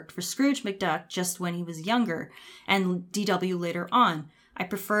Launchpad worked for Scrooge McDuck just when he was younger, and DW later on. I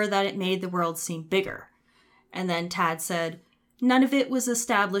prefer that it made the world seem bigger. And then Tad said, none of it was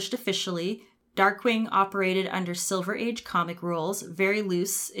established officially. Darkwing operated under Silver Age comic rules, very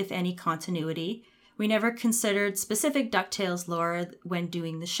loose, if any, continuity. We never considered specific DuckTales lore when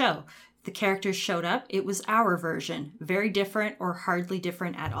doing the show. If the characters showed up, it was our version. Very different or hardly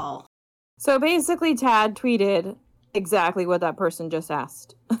different at all. So basically, Tad tweeted exactly what that person just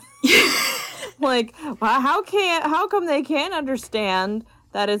asked. How come they can't understand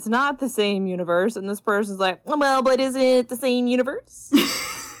that it's not the same universe? And this person's like, well, but is it the same universe?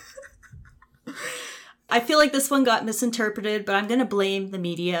 I feel like this one got misinterpreted, but I'm going to blame the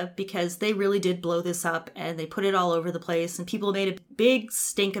media because they really did blow this up and they put it all over the place and people made a big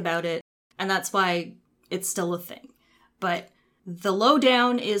stink about it. And that's why it's still a thing. But the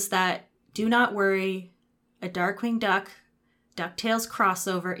lowdown is that, do not worry, a Darkwing Duck, DuckTales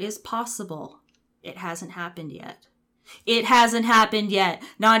crossover is possible. It hasn't happened yet. It hasn't happened yet.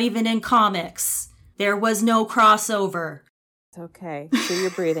 Not even in comics. There was no crossover. It's okay. Do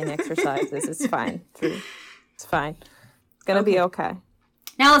your breathing exercises. It's fine. It's fine. It's going to be okay.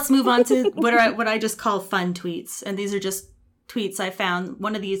 Now let's move on to what I just call fun tweets. And these are just tweets I found.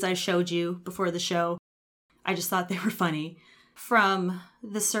 One of these I showed you before the show. I just thought they were funny. From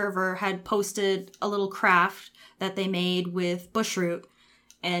the server had posted a little craft that they made with bushroot,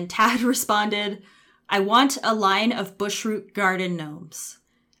 and Tad responded, "I want a line of bushroot garden gnomes."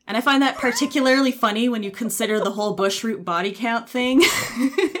 And I find that particularly funny when you consider the whole bushroot body count thing.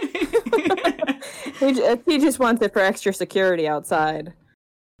 He just wants it for extra security outside.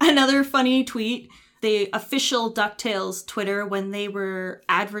 Another funny tweet, the official DuckTales Twitter, when they were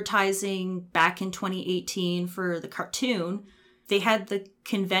advertising back in 2018 for the cartoon, they had the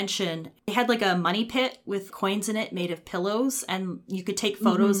convention. They had like a money pit with coins in it made of pillows, and you could take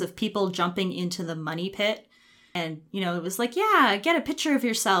photos of people jumping into the money pit. And, you know, it was like, yeah, get a picture of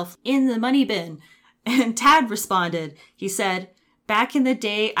yourself in the money bin. And Tad responded. He said, "Back in the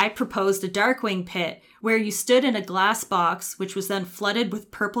day, I proposed a Darkwing pit where you stood in a glass box, which was then flooded with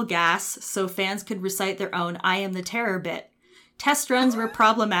purple gas so fans could recite their own I Am the Terror bit. Test runs were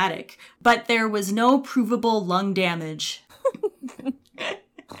problematic, but there was no provable lung damage."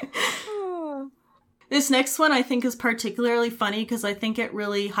 This next one I think is particularly funny because I think it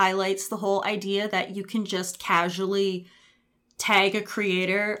really highlights the whole idea that you can just casually tag a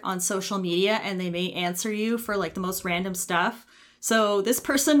creator on social media and they may answer you for like the most random stuff. So this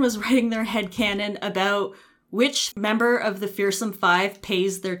person was writing their headcanon about which member of the Fearsome Five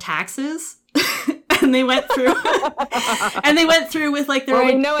pays their taxes. And they went through with like their... Well,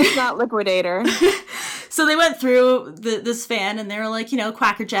 we know it's not Liquidator. So they went through this fan and they were like, you know,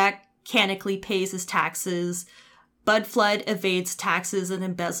 Quackerjack canically pays his taxes. Budflood evades taxes and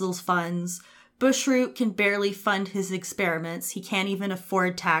embezzles funds. Bushroot can barely fund his experiments. He can't even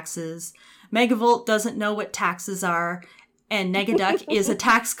afford taxes. Megavolt doesn't know what taxes are. And Negaduck is a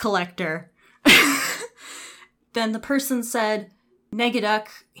tax collector. Then the person said, Negaduck,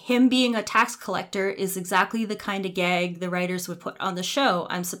 him being a tax collector is exactly the kind of gag the writers would put on the show.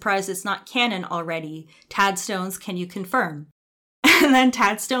 I'm surprised it's not canon already. Tadstones, can you confirm? And then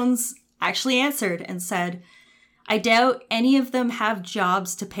Tadstones actually answered and said, I doubt any of them have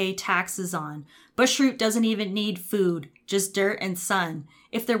jobs to pay taxes on. Bushroot doesn't even need food, just dirt and sun.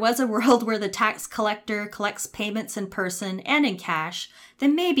 If there was a world where the tax collector collects payments in person and in cash,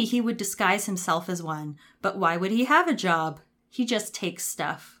 then maybe he would disguise himself as one. But why would he have a job? He just takes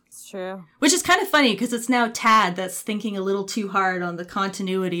stuff. It's true. Which is kind of funny because it's now Tad that's thinking a little too hard on the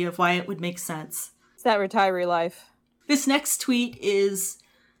continuity of why it would make sense. It's that retiree life. This next tweet is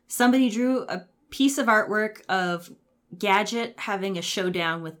somebody drew a piece of artwork of Gadget having a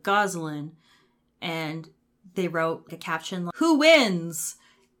showdown with Gosalyn, and they wrote a caption like, "Who wins?"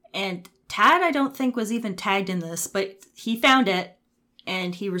 And Tad, I don't think, was even tagged in this, but he found it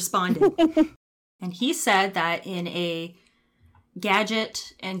and he responded. And he said that in a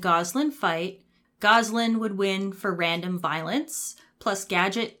Gadget and Gosalyn fight, Gosalyn would win for random violence, plus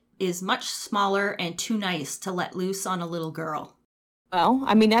Gadget is much smaller and too nice to let loose on a little girl. Well,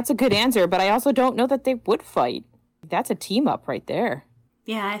 I mean, that's a good answer, but I also don't know that they would fight. That's a team up right there.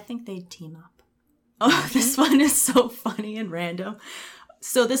 Yeah, I think they'd team up. Oh, this one is so funny and random.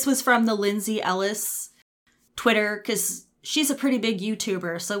 So this was from the Lindsay Ellis Twitter, because she's a pretty big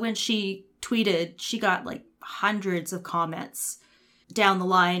YouTuber. So when she tweeted, she got like hundreds of comments. Down the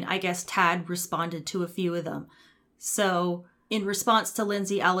line, I guess Tad responded to a few of them. So in response to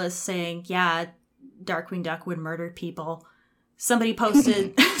Lindsay Ellis saying, yeah, Darkwing Duck would murder people, somebody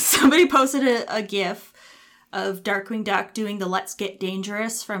posted a GIF of Darkwing Duck doing the Let's Get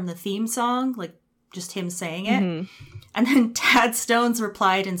Dangerous from the theme song, like just him saying it. Mm-hmm. And then Tadstones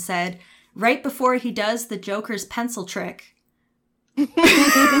replied and said, right before he does the Joker's pencil trick. I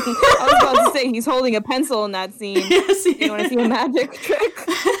was about to say, he's holding a pencil in that scene. Yes, you want to see a magic trick?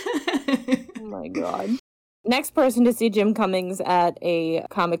 Oh my god. Next person to see Jim Cummings at a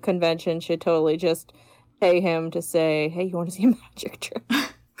comic convention should totally just pay him to say, hey, you want to see a magic trick?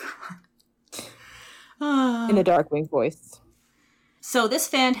 In a Darkwing voice. So this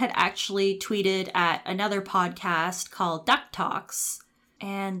fan had actually tweeted at another podcast called Duck Talks,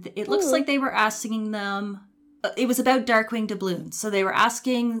 and it looks like they were asking them, it was about Darkwing Doubloon. So they were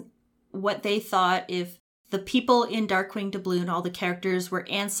asking what they thought if the people in Darkwing Doubloon, all the characters, were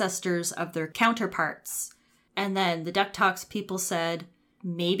ancestors of their counterparts. And then the Duck Talks people said,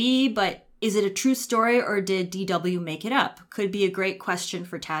 maybe, but is it a true story or did DW make it up? Could be a great question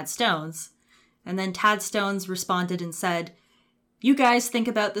for Tadstones. And then Tadstones responded and said, you guys think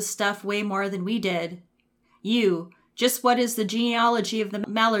about this stuff way more than we did. You, just what is the genealogy of the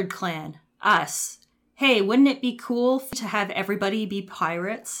Mallard clan? Us. Hey, wouldn't it be cool to have everybody be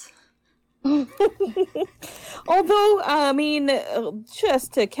pirates? Although, I mean,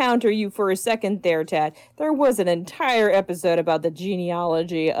 just to counter you for a second there, Tad, there was an entire episode about the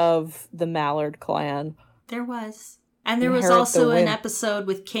genealogy of the Mallard clan. There was. And there was Inherit the also an wind. episode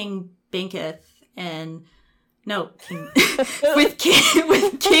with King Binketh and... No, King, with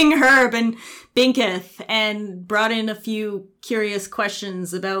King Herb and Binketh, and brought in a few curious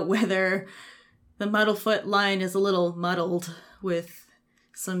questions about whether the Muddlefoot line is a little muddled with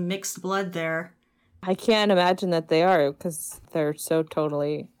some mixed blood there. I can't imagine that they are, because they're so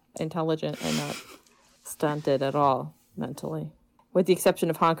totally intelligent and not stunted at all mentally. With the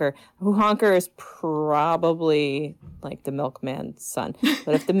exception of Honker. Honker is probably like the milkman's son.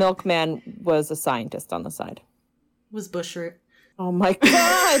 But if the milkman was a scientist on the side. Was Bushroot. Oh my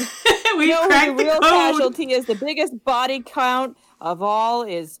god! We cracked the the real code! casualty is the biggest body count of all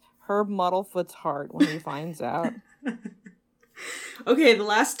is Herb Muddlefoot's heart when he finds out. Okay, the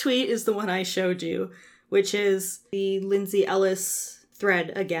last tweet is the one I showed you, which is the Lindsay Ellis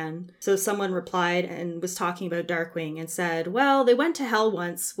thread again. So someone replied and was talking about Darkwing and said, well, they went to hell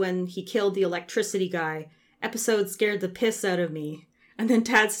once when he killed the electricity guy. Episode scared the piss out of me. And then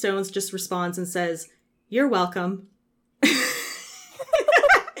Tad Stones just responds and says, you're welcome.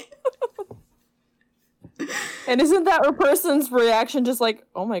 And isn't that a person's reaction just like,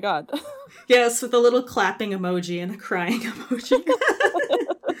 oh my god? Yes, with a little clapping emoji and a crying emoji.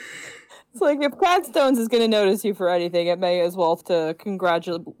 It's like, if Tad Stones is going to notice you for anything, it may as well to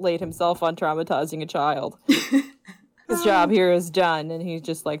congratulate himself on traumatizing a child. His job here is done, and he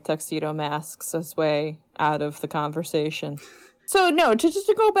just like tuxedo masks his way out of the conversation. So no, just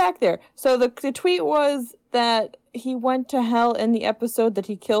to go back there. So the tweet was that he went to hell in the episode that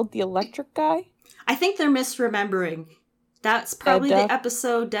he killed the electric guy? I think they're misremembering. That's probably Dead the Duck?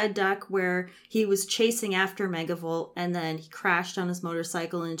 episode Dead Duck where he was chasing after Megavolt and then he crashed on his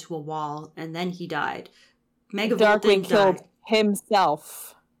motorcycle into a wall and then he died. Megavolt Darkwing didn't killed die.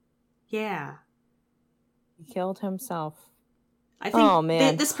 himself. Yeah. He killed himself. I think Oh,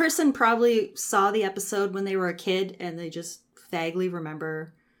 man. this person probably saw the episode when they were a kid and they just vaguely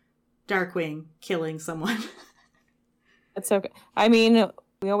remember Darkwing killing someone. It's okay. I mean,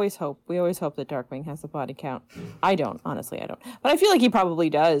 we always hope that Darkwing has a body count. I don't, honestly, I don't. But I feel like he probably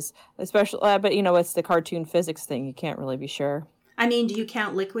does. Especially, but you know, it's the cartoon physics thing. You can't really be sure. I mean, do you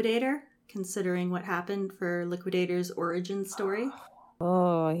count Liquidator, considering what happened for Liquidator's origin story?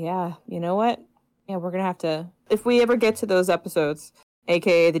 Oh, yeah. You know what? Yeah, we're going to have to, if we ever get to those episodes,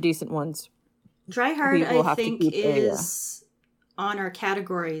 aka the decent ones. Dry Hard, We will I have to think, keep is on our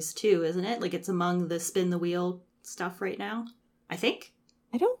categories too, isn't it? Like it's among the spin the wheel stuff right now, I think.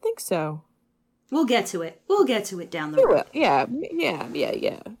 I don't think so. We'll get to it. We'll get to it down the We road. will. Yeah.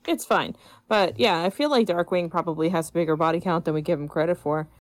 It's fine. But yeah, I feel like Darkwing probably has a bigger body count than we give him credit for.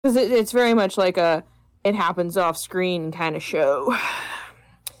 Because it's very much like a it happens off screen kind of show.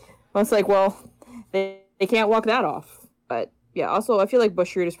 Well, it's like, well, they can't walk that off. But yeah, also I feel like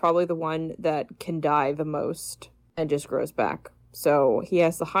Bushroot is probably the one that can die the most and just grows back. So he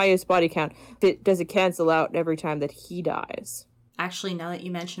has the highest body count. Does it cancel out every time that he dies? Actually, now that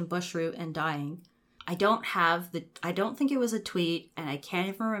you mentioned Bushroot and dying, I don't think it was a tweet, and I can't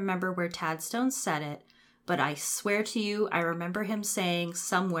even remember where Tad Stone said it, but I swear to you, I remember him saying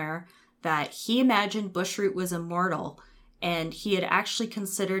somewhere that he imagined Bushroot was immortal, and he had actually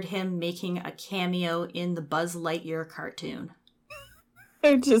considered him making a cameo in the Buzz Lightyear cartoon.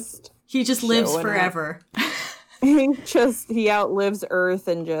 He just lives showing forever. He outlives Earth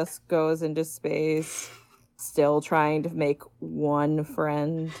and just goes into space, still trying to make one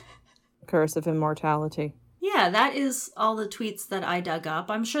friend. Curse of immortality. Yeah, that is all the tweets that I dug up.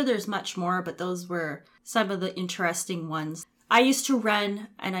 I'm sure there's much more, but those were some of the interesting ones. I used to run,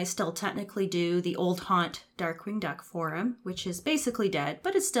 and I still technically do, the Old Haunt Darkwing Duck forum, which is basically dead,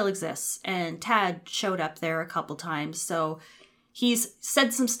 but it still exists. And Tad showed up there a couple times, so he's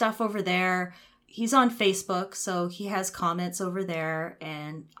said some stuff over there. He's on Facebook, so he has comments over there,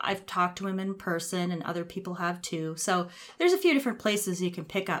 and I've talked to him in person, and other people have too. So there's a few different places you can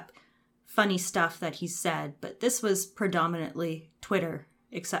pick up funny stuff that he said, but this was predominantly Twitter,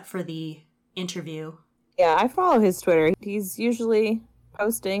 except for the interview. Yeah, I follow his Twitter. He's usually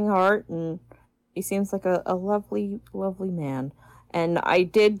posting art, and he seems like a lovely, lovely man. And I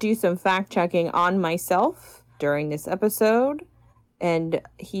did do some fact-checking on myself during this episode, and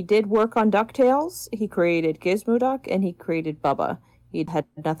he did work on DuckTales. He created Gizmo Duck, and he created Bubba. He had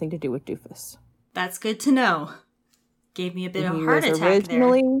nothing to do with Doofus. That's good to know. Gave me a bit of a He heart was attack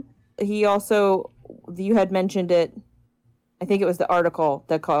there. He also, you had mentioned it, I think it was the article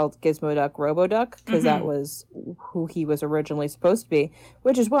that called Gizmo Duck Roboduck, because that was who he was originally supposed to be,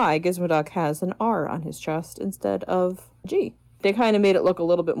 which is why Gizmo Duck has an R on his chest instead of a G. They kind of made it look a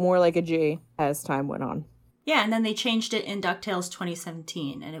little bit more like a G as time went on. Yeah, and then they changed it in DuckTales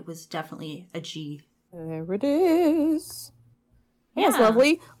 2017, and it was definitely a G There it is. Yeah.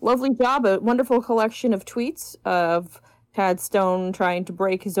 Yes, lovely job. A wonderful collection of tweets of Tad Stone trying to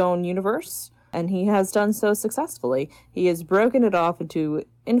break his own universe, and he has done so successfully. He has broken it off into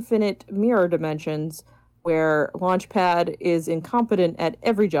infinite mirror dimensions where Launchpad is incompetent at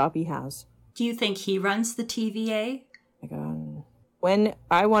every job he has. Do you think he runs the TVA? When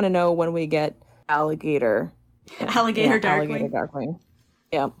I want to know when we get Alligator. Alligator Darkwing. Alligator Darkwing.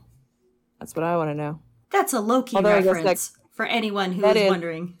 Yeah. That's what I want to know. That's a Loki reference for anyone who is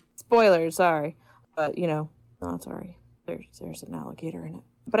wondering. Spoilers, sorry. But, no, sorry. There's an alligator in it.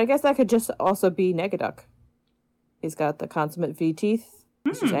 But I guess that could just also be Negaduck. He's got the consummate V teeth.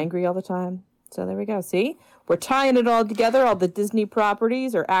 He's just angry all the time. So there we go. See? We're tying it all together. All the Disney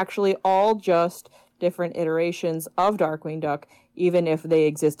properties are actually all just different iterations of Darkwing Duck, even if they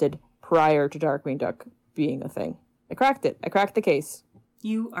existed prior to Darkwing Duck being a thing. I cracked it. I cracked the case.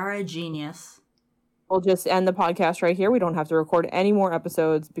 You are a genius. We'll just end the podcast right here. We don't have to record any more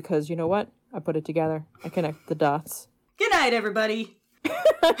episodes because you know what? I put it together. I connect the dots. Good night, everybody.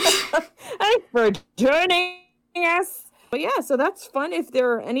 Thanks for joining us. But yeah, so that's fun. If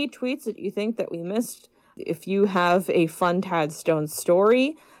there are any tweets that you think that we missed, if you have a fun Tad Stone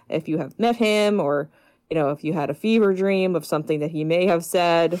story, if you have met him, or, if you had a fever dream of something that he may have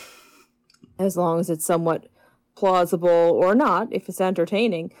said, as long as it's somewhat plausible or not, if it's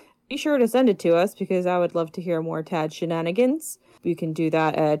entertaining, be sure to send it to us because I would love to hear more Tad shenanigans. You can do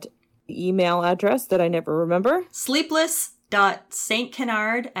that at the email address that I never remember.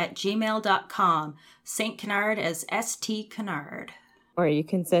 sleepless.stcanard@gmail.com. St. Canard as St. Canard. Or you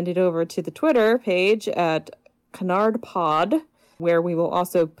can send it over to the Twitter page at CanardPod, where we will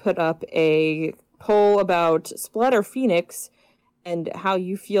also put up a poll about Splatter Phoenix and how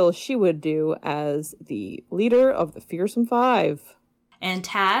you feel she would do as the leader of the Fearsome Five. And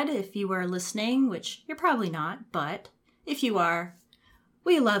Tad, if you are listening, which you're probably not, but if you are,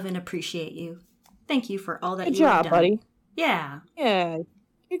 we love and appreciate you. Thank you for all that you have done. Good job, buddy. Yeah. Yeah.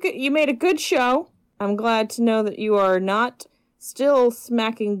 You made a good show. I'm glad to know that you are not still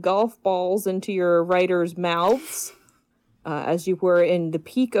smacking golf balls into your writers' mouths, as you were in the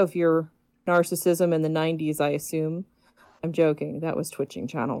peak of your narcissism in the 90s, I assume. I'm joking. That was Twitching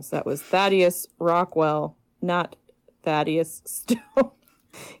Channels. That was Thaddeus Rockwell, not Thaddeus Stone,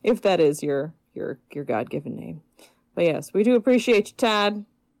 if that is your God-given name. But yes, we do appreciate you, Tad.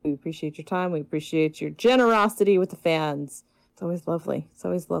 We appreciate your time. We appreciate your generosity with the fans. It's always lovely. It's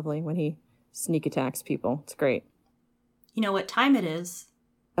always lovely when he sneak attacks people. It's great. You know what time it is?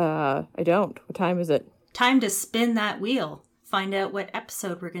 I don't. What time is it? Time to spin that wheel. Find out what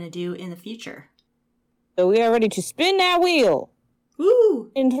episode we're going to do in the future. So we are ready to spin that wheel.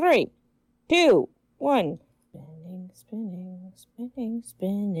 Woo! In 3, 2, 1. Spinning, spinning,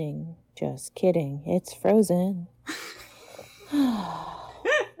 spinning. Just kidding. It's frozen.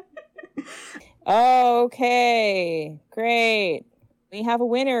 Okay. Great. We have a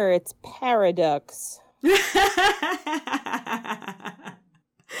winner. It's Paradox.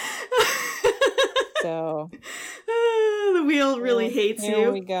 So the wheel really hates you.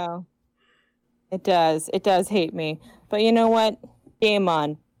 Here we go. It does. It does hate me. But you know what? Game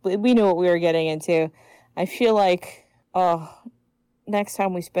on. We knew what we were getting into. I feel like, next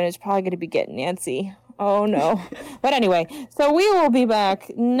time we spin, it's probably going to be Getting Nancy. Oh, no. But anyway, so we will be back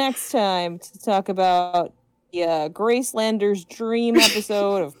next time to talk about the Gracelander's Dream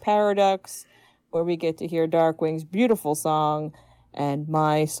episode of Paradox, where we get to hear Darkwing's beautiful song and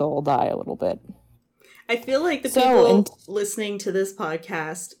my soul die a little bit. I feel like the people listening to this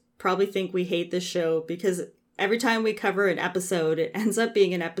podcast probably think we hate this show because every time we cover an episode, it ends up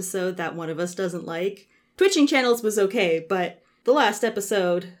being an episode that one of us doesn't like. Twitching Channels was okay, but the last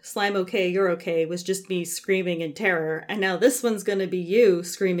episode, Slime Okay, You're Okay, was just me screaming in terror. And now this one's going to be you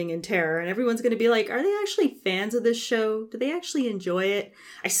screaming in terror. And everyone's going to be like, are they actually fans of this show? Do they actually enjoy it?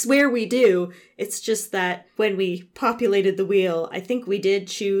 I swear we do. It's just that when we populated the wheel, I think we did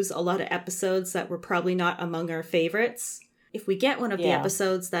choose a lot of episodes that were probably not among our favorites. If we get one of the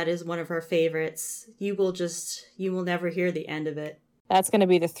episodes that is one of our favorites, you will never hear the end of it. That's going to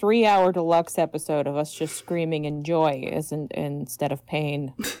be the 3-hour deluxe episode of us just screaming in joy instead of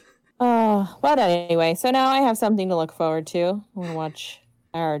pain. But anyway, so now I have something to look forward to. I'm going to watch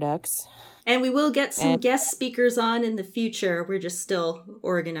Paradox. And we will get some guest speakers on in the future. We're just still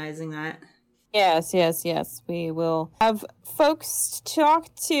organizing that. Yes. We will have folks to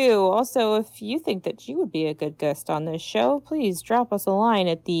talk to. Also, if you think that you would be a good guest on this show, please drop us a line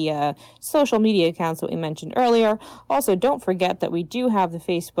at the social media accounts that we mentioned earlier. Also, don't forget that we do have the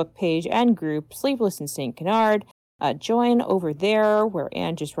Facebook page and group, Sleepless in St. Canard. Join over there where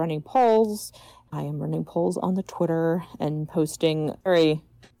Ange is running polls. I am running polls on the Twitter and posting very,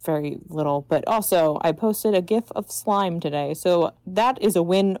 very little. But also, I posted a GIF of slime today. So that is a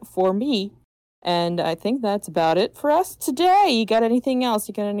win for me. And I think that's about it for us today. You got anything else?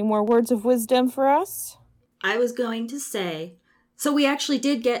 You got any more words of wisdom for us? I was going to say, so we actually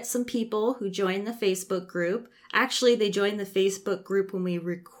did get some people who joined the Facebook group. Actually, they joined the Facebook group when we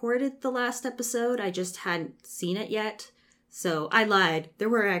recorded the last episode. I just hadn't seen it yet. So I lied. There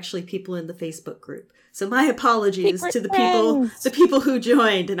were actually people in the Facebook group. So my apologies to the people who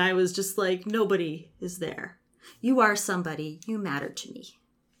joined. And I was just like, nobody is there. You are somebody. You matter to me.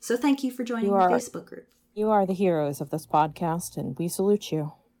 So thank you for joining the Facebook group. You are the heroes of this podcast, and we salute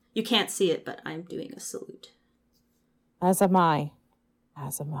you. You can't see it, but I'm doing a salute. As am I.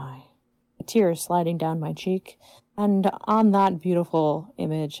 As am I. A tear is sliding down my cheek. And on that beautiful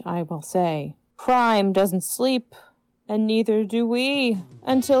image, I will say, crime doesn't sleep, and neither do we.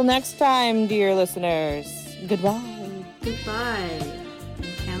 Until next time, dear listeners. Goodbye. Goodbye.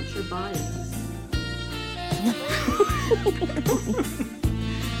 And count your bodies.